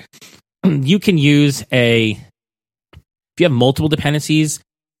anything, but you can use if you have multiple dependencies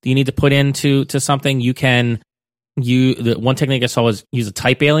that you need to put into something, you can the one technique I saw was use a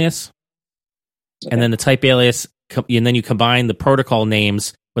type alias, and then the type alias, and then you combine the protocol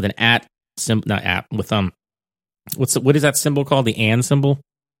names with an what is that symbol called? The and symbol.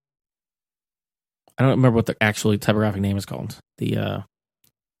 I don't remember what the actual typographic name is called. The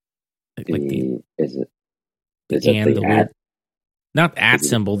is it and the at? not at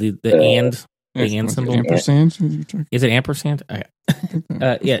symbol, the and symbol. Ampersand? Is it ampersand?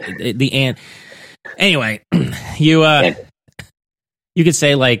 Yeah, the and. Anyway, you could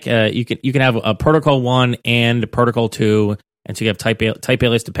say like you can have a protocol 1 and protocol 2, and so you have type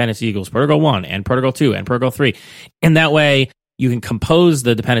alias dependency equals protocol 1 and protocol 2 and protocol 3, and that way you can compose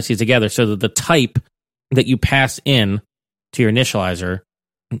the dependencies together so that the type that you pass in to your initializer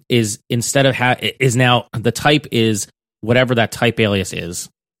is instead of is now the type is whatever that type alias is,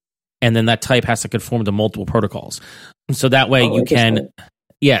 and then that type has to conform to multiple protocols. So that way you can.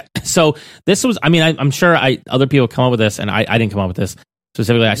 Yeah. So this was, I mean, I'm sure other people come up with this, and I didn't come up with this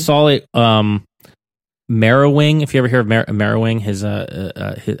specifically. I saw it, Marrowing. If you ever hear of Marrowing,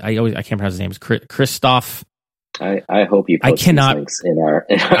 I can't pronounce his name. It's Christoph. I hope you post these links in our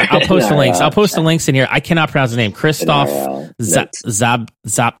I'll post the links. I'll post the links in here. I cannot pronounce his name. Christoph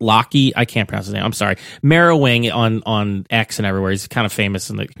Zablocki. I can't pronounce his name. I'm sorry. Marrowing on X and everywhere. He's kind of famous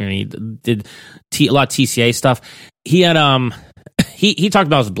in the community. Did a lot of TCA stuff. He had he talked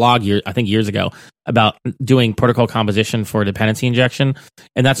about his blog years ago about doing protocol composition for dependency injection,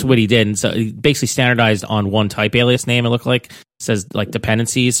 and that's what he did. And so he basically standardized on one type alias name. It looked like it says like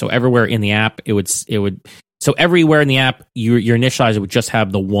dependencies. So everywhere in the app, it would. So everywhere in the app, your initializer would just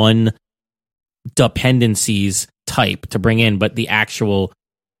have the one dependencies type to bring in, but the actual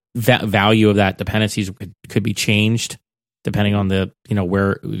value of that dependencies could be changed depending on the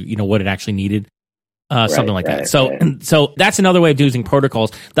where what it actually needed. Something like that. So that's another way of using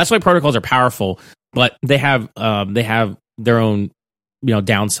protocols. That's why protocols are powerful, but they have their own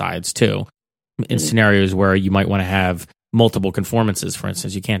downsides too. In scenarios where you might want to have multiple conformances, for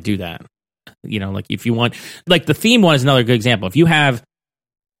instance, you can't do that. Like if you want, like the theme one is another good example. If you can't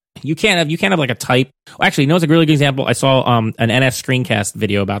have like a type. Well, actually, it's a really good example. I saw an NS screencast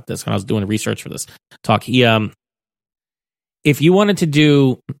video about this when I was doing the research for this talk. If you wanted to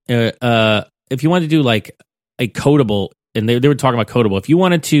do like a codable, and they were talking about codable. If you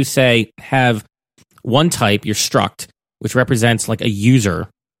wanted to say have one type, your struct, which represents like a user,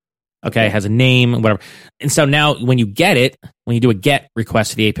 okay, has a name, whatever. And so now when you do a get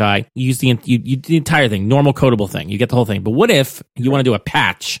request to the API, you use the entire thing, normal codable thing. You get the whole thing. But what if you want to do a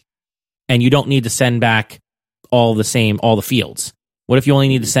patch and you don't need to send back all the fields? What if you only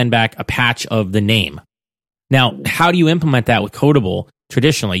need to send back a patch of the name? Now, how do you implement that with codable?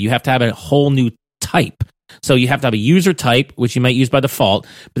 Traditionally, you have to have a whole new type. So you have to have a user type, which you might use by default,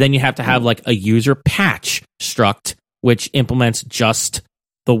 but then you have to have like a user patch struct, which implements just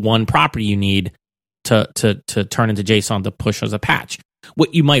the one property you need to turn into JSON to push as a patch.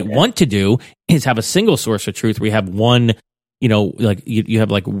 What you might want to do is have a single source of truth where you have one, like you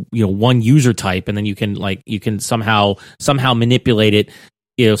have like one user type, and then you can somehow manipulate it,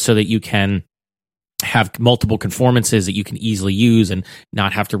 so that you can have multiple conformances that you can easily use and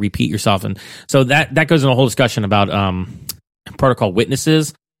not have to repeat yourself. And so that goes into a whole discussion about protocol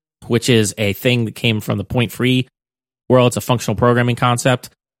witnesses, which is a thing that came from the point free world. It's a functional programming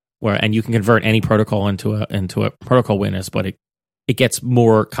concept and you can convert any protocol into a protocol witness, but it gets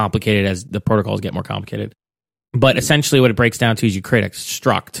more complicated as the protocols get more complicated. But essentially what it breaks down to is you create a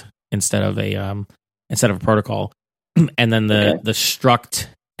struct instead of a protocol. And then the struct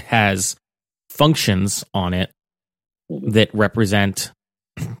has functions on it that represent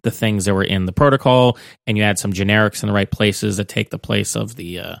the things that were in the protocol, and you add some generics in the right places that take the place of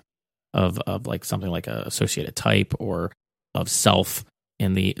the of like something like a associated type or of self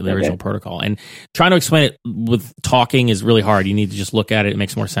in the original protocol. And trying to explain it with talking is really hard. You need to just look at it. It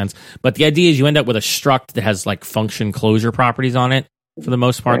makes more sense. But the idea is you end up with a struct that has like function closure properties on it for the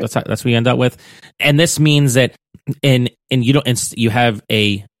most part. That's what you end up with. And this means that you have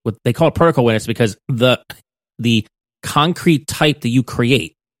what they call a protocol witness because the concrete type that you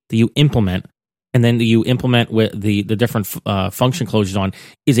create, that you implement, and then you implement with the different function closures on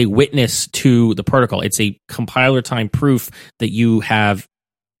is a witness to the protocol. It's a compiler time proof that you have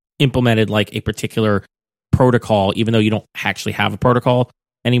implemented like a particular protocol, even though you don't actually have a protocol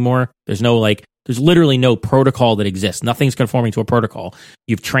anymore. There's literally no protocol that exists. Nothing's conforming to a protocol.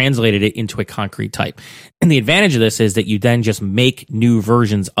 You've translated it into a concrete type. And the advantage of this is that you then just make new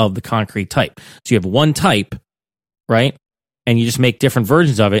versions of the concrete type. So you have one type, right? And you just make different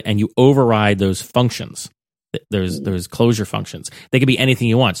versions of it and you override those functions. There's closure functions. They can be anything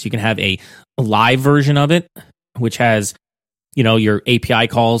you want. So you can have a live version of it, which has your API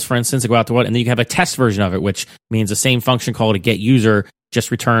calls, for instance, that go out to what, and then you can have a test version of it, which means the same function call to get user just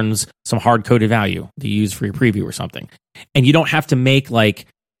returns some hard-coded value to use for your preview or something. And you don't have to make like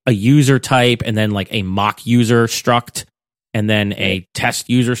a user type and then like a mock user struct and then a test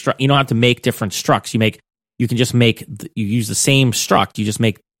user struct. You don't have to make different structs. you can just you use the same struct, you just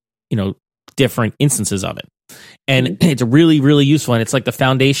make, different instances of it. And it's really, really useful. And it's like the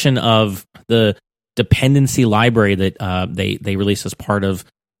foundation of the dependency library that they release as part of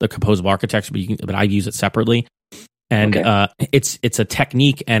the composable architecture, but I use it separately. And it's a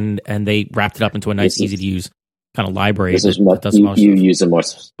technique, and they wrapped it up into a nice, easy to use kind of library. You use it more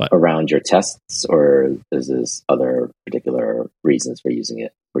around your tests, or is this other particular reasons for using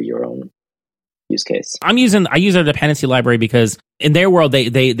it for your own use case? I use a dependency library because in their world they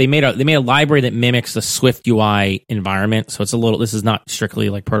made a library that mimics the Swift UI environment. So it's this is not strictly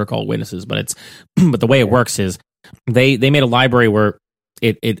like protocol witnesses, but the way it works is they made a library where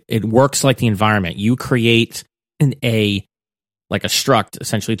it works like the environment. You create a struct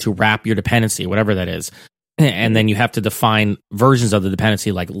essentially to wrap your dependency, whatever that is. And then you have to define versions of the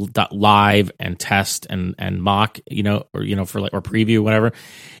dependency like live and test and mock, or preview, whatever.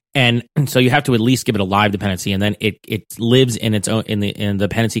 And so you have to at least give it a live dependency, and then it lives in its own in the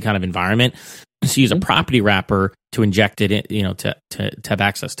dependency kind of environment. So you use a property wrapper to inject it in, to have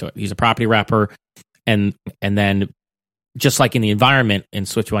access to it. Use a property wrapper, and then just like in the environment, in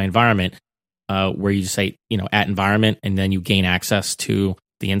SwiftUI environment, where you just say at environment, and then you gain access to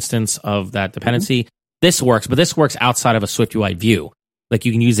the instance of that dependency. This works, but this works outside of a SwiftUI view. Like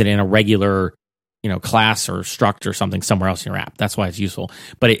you can use it in a regular class or struct or something somewhere else in your app. That's why it's useful.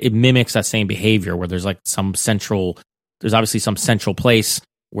 But it mimics that same behavior where there's there's obviously some central place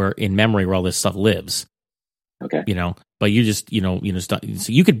where in memory where all this stuff lives. Okay. But you just,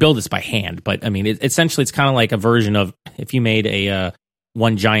 so you could build this by hand, but I mean, essentially it's kind of like a version of if you made a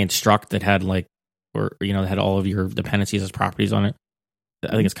one giant struct that had had all of your dependencies as properties on it.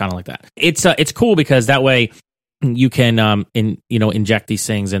 I think it's kind of like that. It's cool because that way you can inject these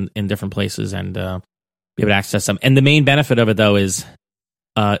things in different places and be able to access them. And the main benefit of it though is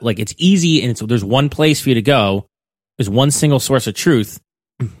it's easy, and there's one place for you to go. There's one single source of truth,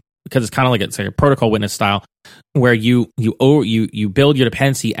 because it's kind of like a protocol witness style where you build your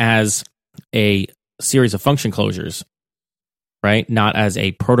dependency as a series of function closures, right? Not as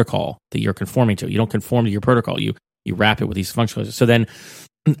a protocol that you're conforming to. You don't conform to your protocol. You wrap it with these function closures. So then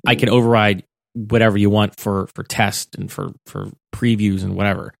I can override whatever you want for test and for previews and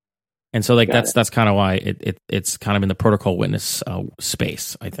whatever. And so that's kind of why it's kind of in the protocol witness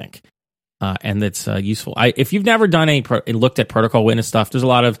space, I think. And it's useful. If you've never done looked at protocol witness stuff, there's a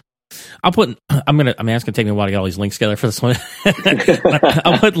lot of it's gonna take me a while to get all these links together for this one.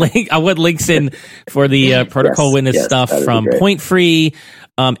 I'll put links in for the protocol witness stuff from Point Free,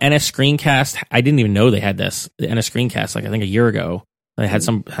 NS Screencast. I didn't even know they had this. The NS Screencast, I think a year ago. They had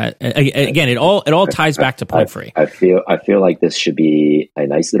again. It all ties back to Point Free. I feel like this should be a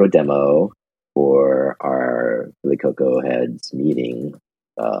nice little demo for our Billy Coco Heads meeting.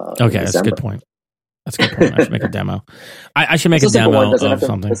 Okay, that's a good point. I should make a demo. I should make a demo of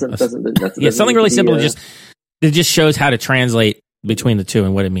something. Something really simple. It just shows how to translate between the two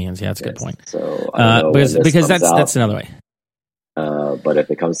and what it means. Yeah, that's a good point. So because that's another way. But if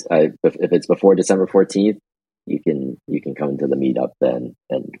it's before December 14th, you can come to the meetup then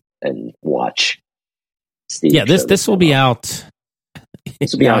and watch Steve. Yeah, this will be out.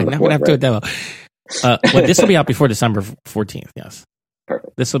 This will be out. I'm gonna have to do a demo. This will be out before December 14th. Yes.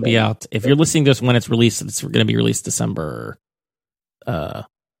 Perfect. This will be out. If you're listening to this when it's released, it's going to be released December 4th,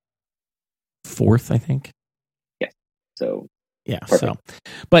 I think. Yeah. So yeah. Perfect.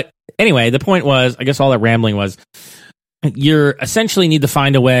 But anyway, the point was, I guess all that rambling was, you essentially need to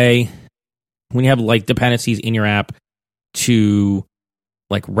find a way when you have dependencies in your app to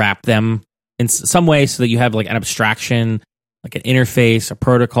wrap them in some way so that you have an abstraction, like an interface, a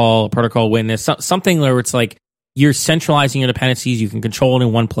protocol witness, something where it's you're centralizing your dependencies. You can control it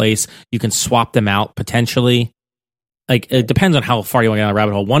in one place. You can swap them out potentially. It depends on how far you want to get down the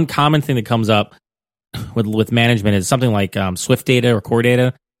rabbit hole. One common thing that comes up with management is something like Swift data or core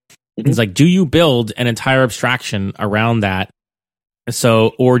data. It's do you build an entire abstraction around that?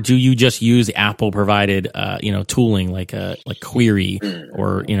 So, or do you just use Apple provided, tooling like query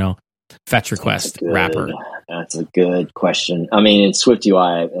or fetch request wrapper? That's a good question. I mean, in Swift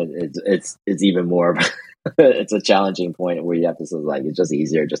UI, it's even more. It's a challenging point where you have to it's just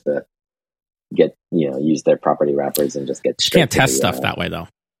easier just to get use their property wrappers and just get straight. You can't test stuff that way though.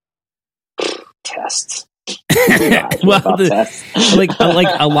 Tests. Well,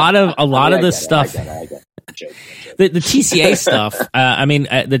 a lot of the stuff. The TCA stuff. I mean,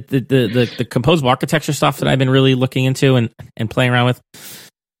 the composable architecture stuff that I've been really looking into and playing around with.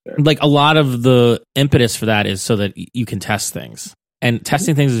 Sure. A lot of the impetus for that is so that you can test things, and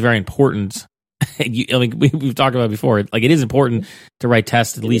testing things is very important. We've talked about it before. It is important to write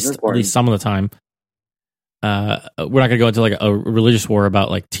tests at least some of the time. we're not going to go into like a religious war about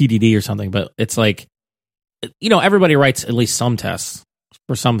like TDD or something, but it's like, everybody writes at least some tests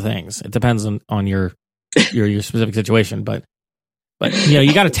for some things. It depends on your specific situation, but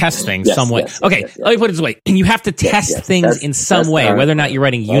you got to test things some way. Okay, let me put it this way: you have to test things in some way. Whether or not you're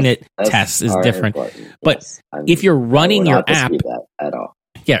writing unit tests is different. But if you're running your app at all,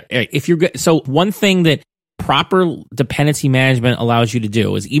 if you're good, so one thing that proper dependency management allows you to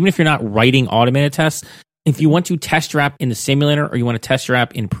do is, even if you're not writing automated tests, if you want to test your app in the simulator or you want to test your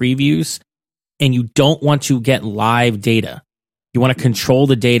app in previews, and you don't want to get live data, you want to control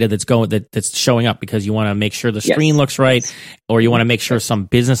the data that's showing up, because you want to make sure the screen looks right, or you want to make sure some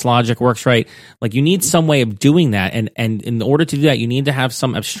business logic works right. Like, you need some way of doing that, and in order to do that, you need to have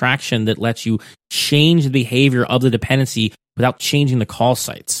some abstraction that lets you change the behavior of the dependency without changing the call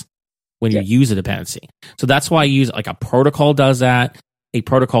sites when you use a dependency. So that's why I use, like, a protocol does that. A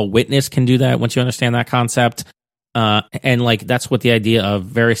protocol witness can do that once you understand that concept. And like, that's what the idea of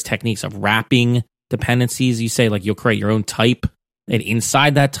various techniques of wrapping dependencies. You say, like, you'll create your own type, and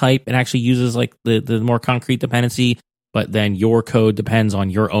inside that type, it actually uses like the more concrete dependency, but then your code depends on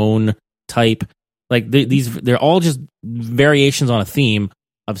your own type. Like, they're all just variations on a theme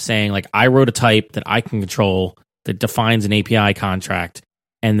of saying, like, I wrote a type that I can control that defines an API contract,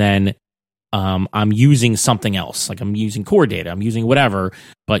 and then I'm using something else, like I'm using core data, I'm using whatever,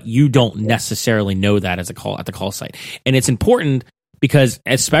 but you don't necessarily know that as a call at the call site. And it's important because,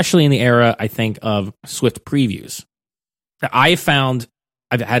 especially in the era, I think, of Swift previews, I found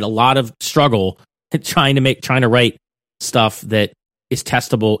I've had a lot of struggle trying to write stuff that is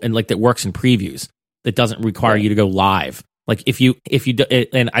testable and like that works in previews, that doesn't require you to go live. Like, if you do,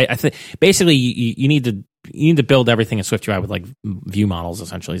 and I think basically you need to build everything in SwiftUI with like view models,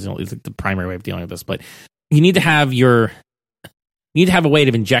 essentially is the primary way of dealing with this. But you need to have a way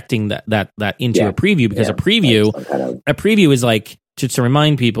of injecting that into a preview, because a preview is like, just to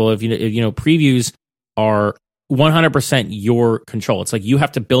remind people, if previews are 100% your control. It's like you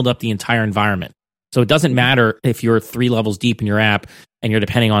have to build up the entire environment. So it doesn't matter if you're 3 levels deep in your app and you're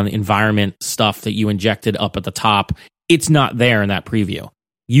depending on the environment stuff that you injected up at the top. It's not there in that preview.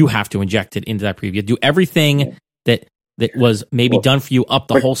 You have to inject it into that preview. Do everything that was maybe done for you up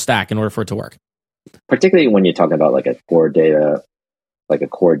the whole stack in order for it to work. Particularly when you're talking about like a core data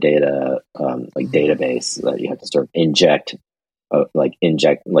database that you have to sort of inject the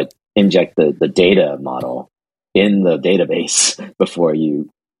data model in the database before you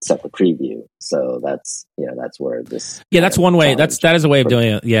set the preview. So that's where this that's one way. That is a way of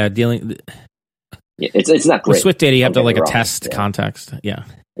doing it. Yeah, dealing. Yeah, it's not great. With Swift data, you have to like a test context. Yeah.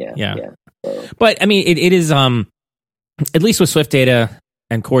 So. But I mean, it is at least with Swift data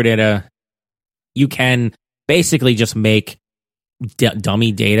and core data, you can basically just make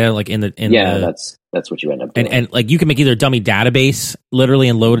dummy data like that's what you end up doing. And like, you can make either a dummy database literally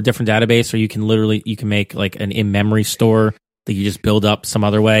and load a different database, or you can make like an in-memory store that you just build up some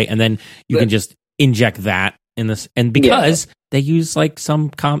other way, and then you can just inject that in this. And because they use like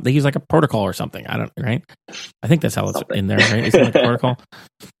they use like a protocol or something. I think that's how it's in there, right? Is it like a protocol?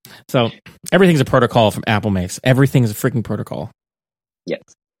 So everything's a protocol from Apple makes. Everything's a freaking protocol. Yes.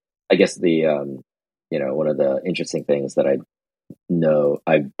 I guess the one of the interesting things that I know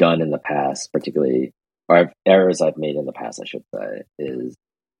I've done in the past, particularly, or errors I've made in the past, I should say, is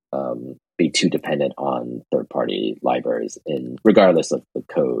be too dependent on third-party libraries regardless of the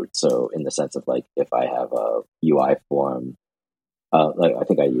code. So in the sense of like, if I have a UI form, like I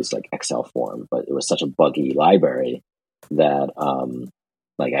think I used like Excel form, but it was such a buggy library that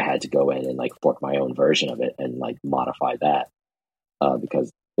like I had to go in and like fork my own version of it and like modify that because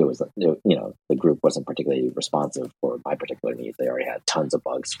it was the group wasn't particularly responsive for my particular needs. They already had tons of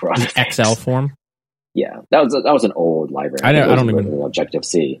bugs for other Excel form. Yeah, that was an old library. I don't even Objective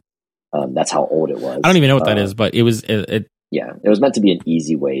C. That's how old it was. I don't even know what that is, but it was it. Yeah, it was meant to be an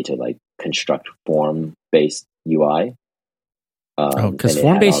easy way to like construct form-based UI. Because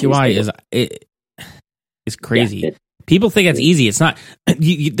form-based UI is crazy. Yeah, people think it's easy. It's not.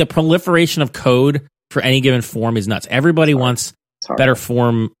 The proliferation of code for any given form is nuts. Everybody wants better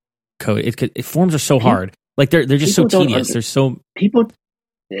form code. Forms are so hard. Like they're just so tedious. They're so people.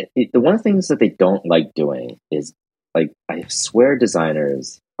 The one of the things that they don't like doing is like, I swear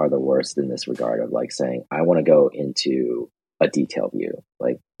designers are the worst in this regard of like saying, I want to go into a detail view.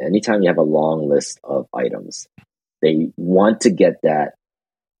 Like anytime you have a long list of items, they want to get that.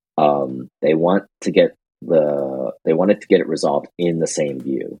 They want it to get it resolved in the same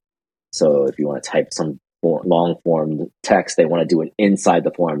view. So if you want to type some long form text, they want to do it inside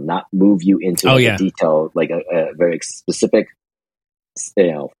the form, not move you into a detail, like a very specific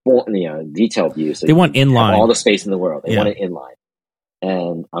detailed view. So they want inline, all the space in the world. They Yeah. want it inline,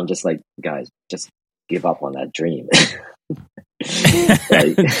 and I'm just like, guys, just give up on that dream. Like,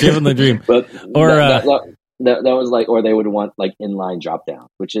 Give them the dream. But Or that was like, or they would want like inline drop down,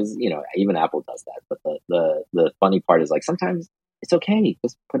 which is, even Apple does that. But the funny part is like sometimes it's okay,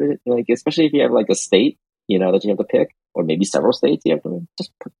 just put it like, especially if you have like a state, that you have to pick, or maybe several states, you have to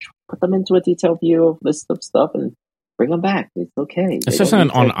just put them into a detailed view of list of stuff and bring them back. It's okay, especially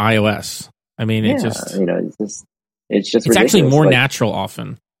on iOS. I mean, yeah, it's just it's actually more like, natural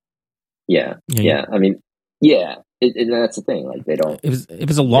often. Yeah. I mean, yeah. And that's the thing. Like, they don't. If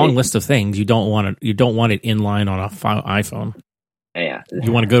it's a long list of things, you don't want it inline on a iPhone. Yeah.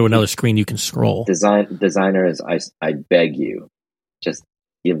 You want to go to another screen you can scroll. Designers, I beg you, just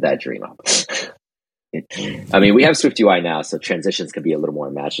give that dream up. I mean, we have SwiftUI now, so transitions can be a little more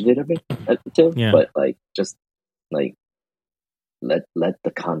imaginative. Yeah. But like, just like let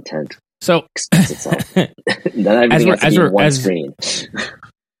the content express itself. Not everything has to be one screen.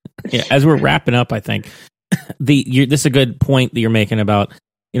 Yeah, as we're wrapping up, I think this is a good point that you're making about,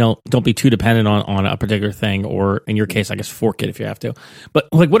 don't be too dependent on a particular thing, or in your case, I guess fork it if you have to. But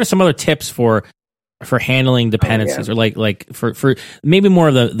like, what are some other tips for handling dependencies, or like for maybe more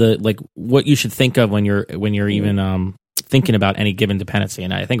of the like what you should think of when you're even thinking about any given dependency?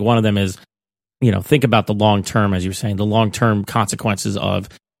 And I think one of them is, think about the long term, as you were saying, the long term consequences of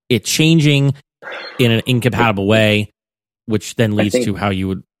it changing in an incompatible way, which then leads to how you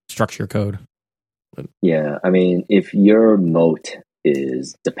would structure your code. Yeah, I mean, if your moat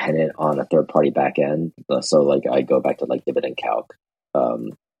is dependent on a third-party backend, so like I go back to like Dividend Calc,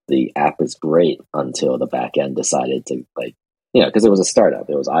 the app is great until the backend decided to because it was a startup.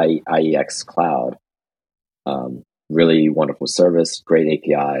 It was IEX Cloud, really wonderful service, great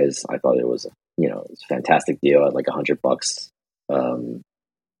APIs. I thought it was a fantastic deal at like $100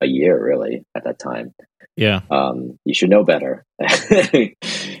 a year, really, at that time. Yeah. You should know better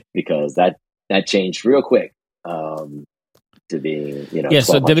because that changed real quick to being,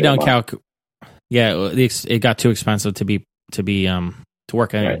 so Dividend Calc, it got too expensive to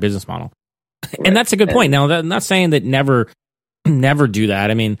work on your business model. Right. And that's a good point. Now, I'm not saying that never do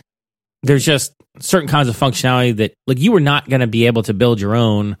that. I mean, there's just certain kinds of functionality that, like, you were not going to be able to build your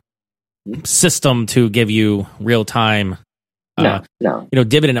own system to give you real time. No.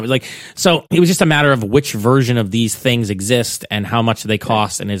 Dividend. It was like, so it was just a matter of which version of these things exist and how much they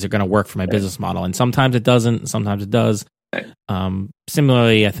cost, and is it going to work for my business model? And sometimes it doesn't, sometimes it does.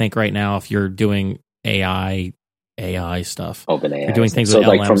 Similarly, I think right now, if you're doing AI stuff, OpenAI, you're doing things with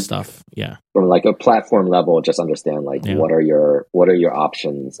LLM stuff. Yeah, from like a platform level, just understand what are your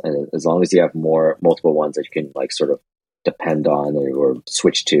options, and as long as you have multiple ones that you can like sort of depend on or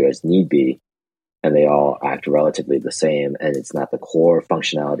switch to as need be, and they all act relatively the same, and it's not the core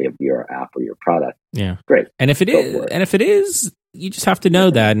functionality of your app or your product. Yeah, great. And if it is, you just have to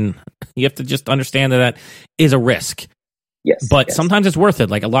know that, and you have to just understand that is a risk. Yes, but sometimes it's worth it.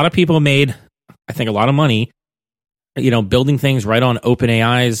 Like, a lot of people made, I think, a lot of money, building things right on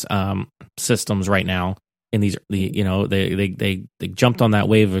OpenAI's systems right now. In these, they jumped on that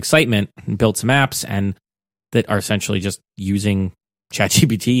wave of excitement and built some apps, and that are essentially just using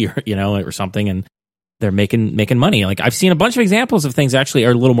ChatGPT or something, and they're making money. Like, I've seen a bunch of examples of things that actually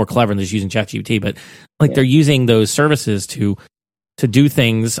are a little more clever than just using ChatGPT, but they're using those services to do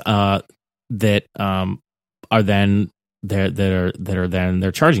things that are then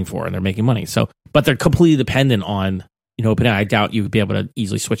they're charging for, and they're making money. So, but they're completely dependent on OpenAI. I doubt you would be able to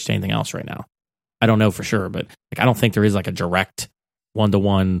easily switch to anything else right now. I don't know for sure, but I don't think there is like a direct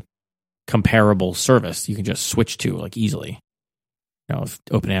one-to-one comparable service you can just switch to like easily. If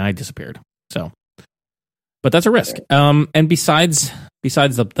OpenAI disappeared. So, but that's a risk. And besides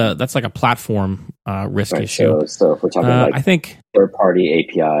the that's like a platform risk issue. So if we're talking I think third-party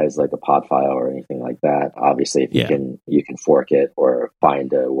APIs like a pod file or anything like that, obviously if you can fork it or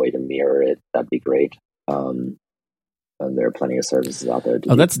find a way to mirror it, that'd be great. And there are plenty of services out there.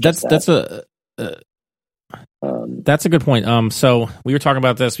 That's a good point. So we were talking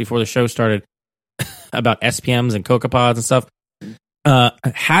about this before the show started about SPMs and CocoaPods and stuff.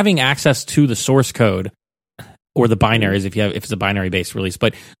 Having access to the source code or the binaries, if it's a binary based release,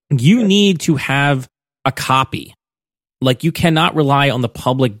 but you need to have a copy. Like, you cannot rely on the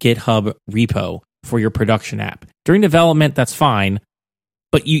public GitHub repo for your production app. During development, that's fine,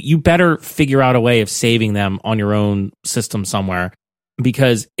 but you better figure out a way of saving them on your own system somewhere,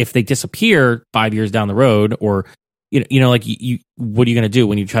 because if they disappear 5 years down the road, or what are you going to do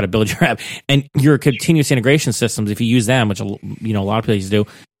when you try to build your app? And your continuous integration systems, if you use them, which a lot of places do,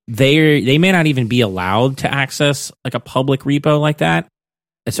 they may not even be allowed to access like a public repo like that,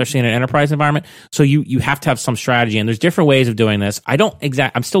 especially in an enterprise environment. So you have to have some strategy, and there's different ways of doing this.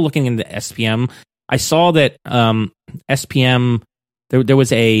 I'm still looking into SPM. I saw that SPM there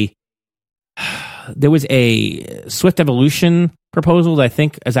was a Swift evolution proposal that I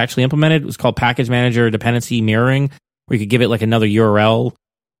think is actually implemented. It was called Package Manager Dependency Mirroring, where you could give it like another URL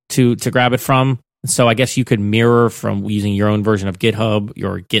to grab it from. So I guess you could mirror from using your own version of GitHub,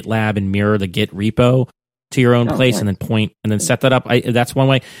 your GitLab, and mirror the Git repo to your own place, and then point and then set that up. That's one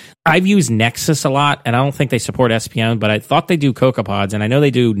way. I've used Nexus a lot, and I don't think they support SPM, but I thought they do CocoaPods, and I know they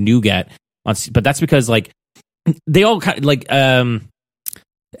do NuGet. But that's because like they all kind of like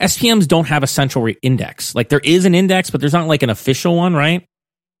SPMs don't have a central index. Like there is an index, but there's not like an official one, right?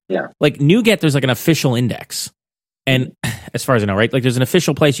 Yeah. Like NuGet, there's like an official index, and as far as I know, right? Like there's an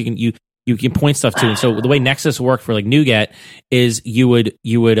official place you can point stuff to. And so the way Nexus worked for like NuGet is you would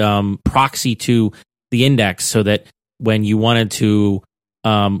proxy to the index so that when you wanted to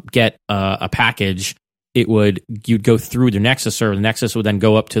get a package, you'd go through the Nexus server. The Nexus would then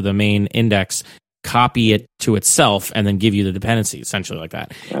go up to the main index, copy it to itself, and then give you the dependency, essentially like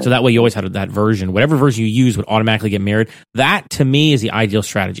that. Right. So that way you always had that version. Whatever version you use would automatically get mirrored. That, to me, is the ideal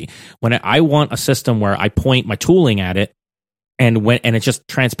strategy. When I want a system where I point my tooling at it, and it just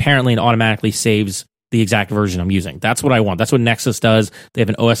transparently and automatically saves the exact version I'm using. That's what I want. That's what Nexus does. They have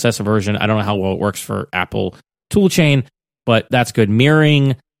an OSS version. I don't know how well it works for Apple Toolchain, but that's good.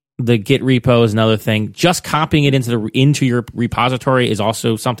 Mirroring the Git repo is another thing. Just copying it into your repository is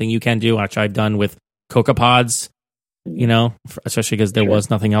also something you can do, which I've done with CocoaPods, especially because there was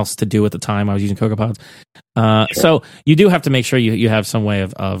nothing else to do at the time I was using CocoaPods. So you do have to make sure you have some way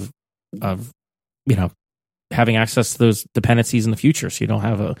of having access to those dependencies in the future, so you don't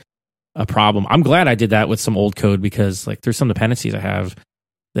have a problem. I'm glad I did that with some old code, because like there's some dependencies I have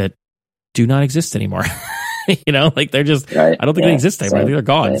that do not exist anymore. Like they're just, I don't think they exist anymore. I think they're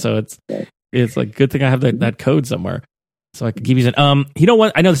gone. Right. So it's like good thing I have that code somewhere, so I could give you some. You know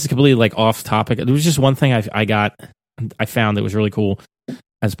what? I know this is completely like off topic. There was just one thing I found that was really cool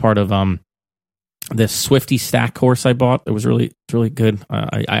as part of this Swifty Stack course I bought. It was really good.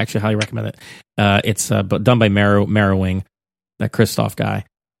 I actually highly recommend it. It's done by Marrowing, that Christoph guy.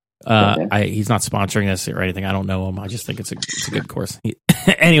 He's not sponsoring this or anything. I don't know him. I just think it's a good course.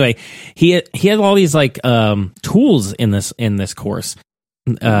 Anyway, he has all these like tools in this course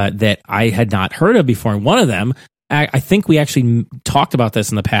that I had not heard of before. And one of them, I think we actually talked about this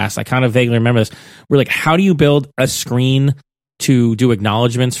in the past. I kind of vaguely remember this. We're like, how do you build a screen to do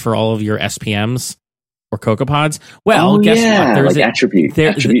acknowledgments for all of your SPMs or CocoaPods? Well, guess what? There's like attribution.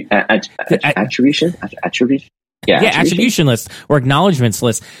 Attribution list or acknowledgments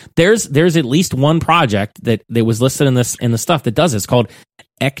list. There's at least one project that was listed in the stuff that does this, called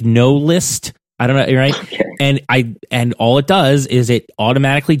Eknolist. I don't know, right? Okay. And all it does is it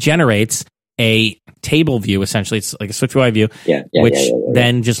automatically generates a table view. Essentially, it's like a SwiftUI view, which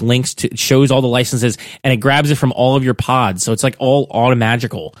then just links to, shows all the licenses, and it grabs it from all of your pods. So it's like all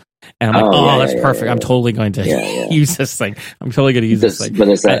automagical. And I'm like, that's perfect. I'm totally going to use this thing. I'm totally going to use this thing. But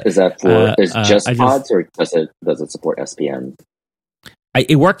is that for just pods, or does it support SPM?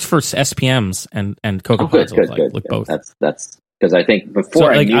 It worked for SPMs and CocoaPods. Good. Both. That's because I think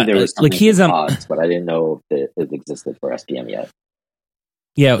before I knew there was something for pods, but I didn't know if it existed for SPM yet.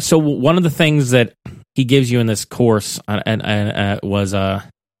 Yeah. So one of the things that he gives you in this course was a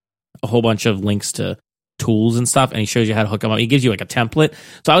whole bunch of links to tools and stuff, and he shows you how to hook them up. He gives you like a template.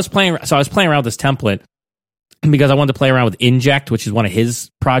 So I was playing around with this template because I wanted to play around with Inject, which is one of his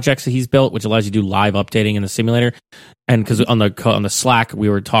projects that he's built, which allows you to do live updating in the simulator. And because on the Slack we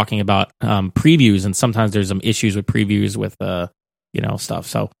were talking about previews, and sometimes there's some issues with previews with stuff.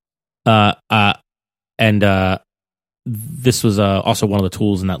 So this was also one of the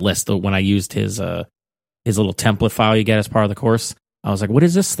tools in that list. When I used his little template file you get as part of the course, I was like, what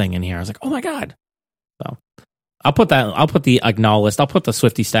is this thing in here? I was like, oh my God. So I'll put the Acknowledge list. I'll put the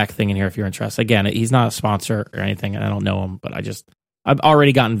Swifty Stack thing in here if you're interested. Again, he's not a sponsor or anything, and I don't know him, but I've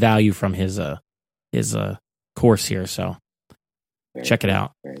already gotten value from his course here, so check it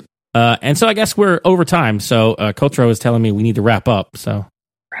out. And so I guess we're over time. So Kotro is telling me we need to wrap up. So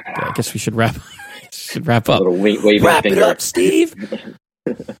I guess we should wrap up. A little wave wrap it up, Steve.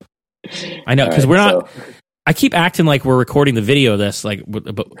 I know, because we're not. I keep acting like we're recording the video of this,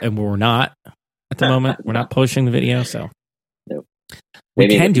 and we're not. At the moment, we're not posting the video, so nope. We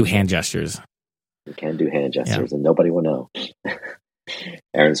can do hand gestures. We can do hand gestures, and nobody will know.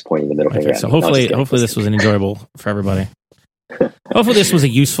 Aaron's pointing the middle finger. So hopefully this was enjoyable for everybody. Hopefully this was a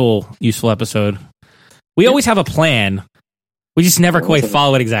useful episode. We always have a plan, We just never quite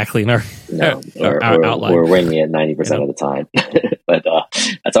follow it exactly in our, our outline. We're winging it 90% of the time. But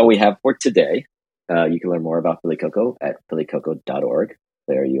that's all we have for today. You can learn more about Philly Cocoa at phillycocoa.org.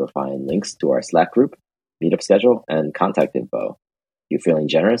 There you'll find links to our Slack group, meetup schedule, and contact info. If you're feeling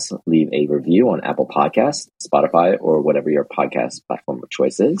generous, leave a review on Apple Podcasts, Spotify, or whatever your podcast platform of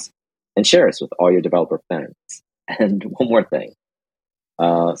choice is, and share us with all your developer friends. And one more thing.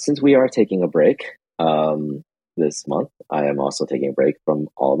 Since we are taking a break this month, I am also taking a break from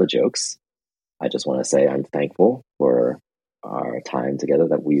all the jokes. I just want to say I'm thankful for our time together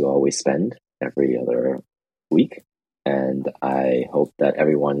that we always spend every other week. And I hope that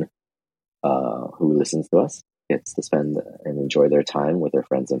everyone who listens to us gets to spend and enjoy their time with their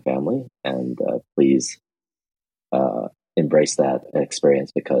friends and family. And please embrace that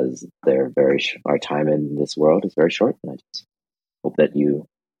experience, because our time in this world is very short. And I just hope that you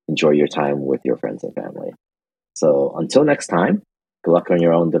enjoy your time with your friends and family. So until next time, good luck on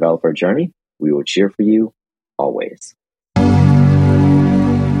your own developer journey. We will cheer for you always.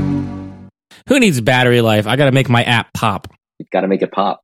 Who needs battery life? I got to make my app pop. You got to make it pop.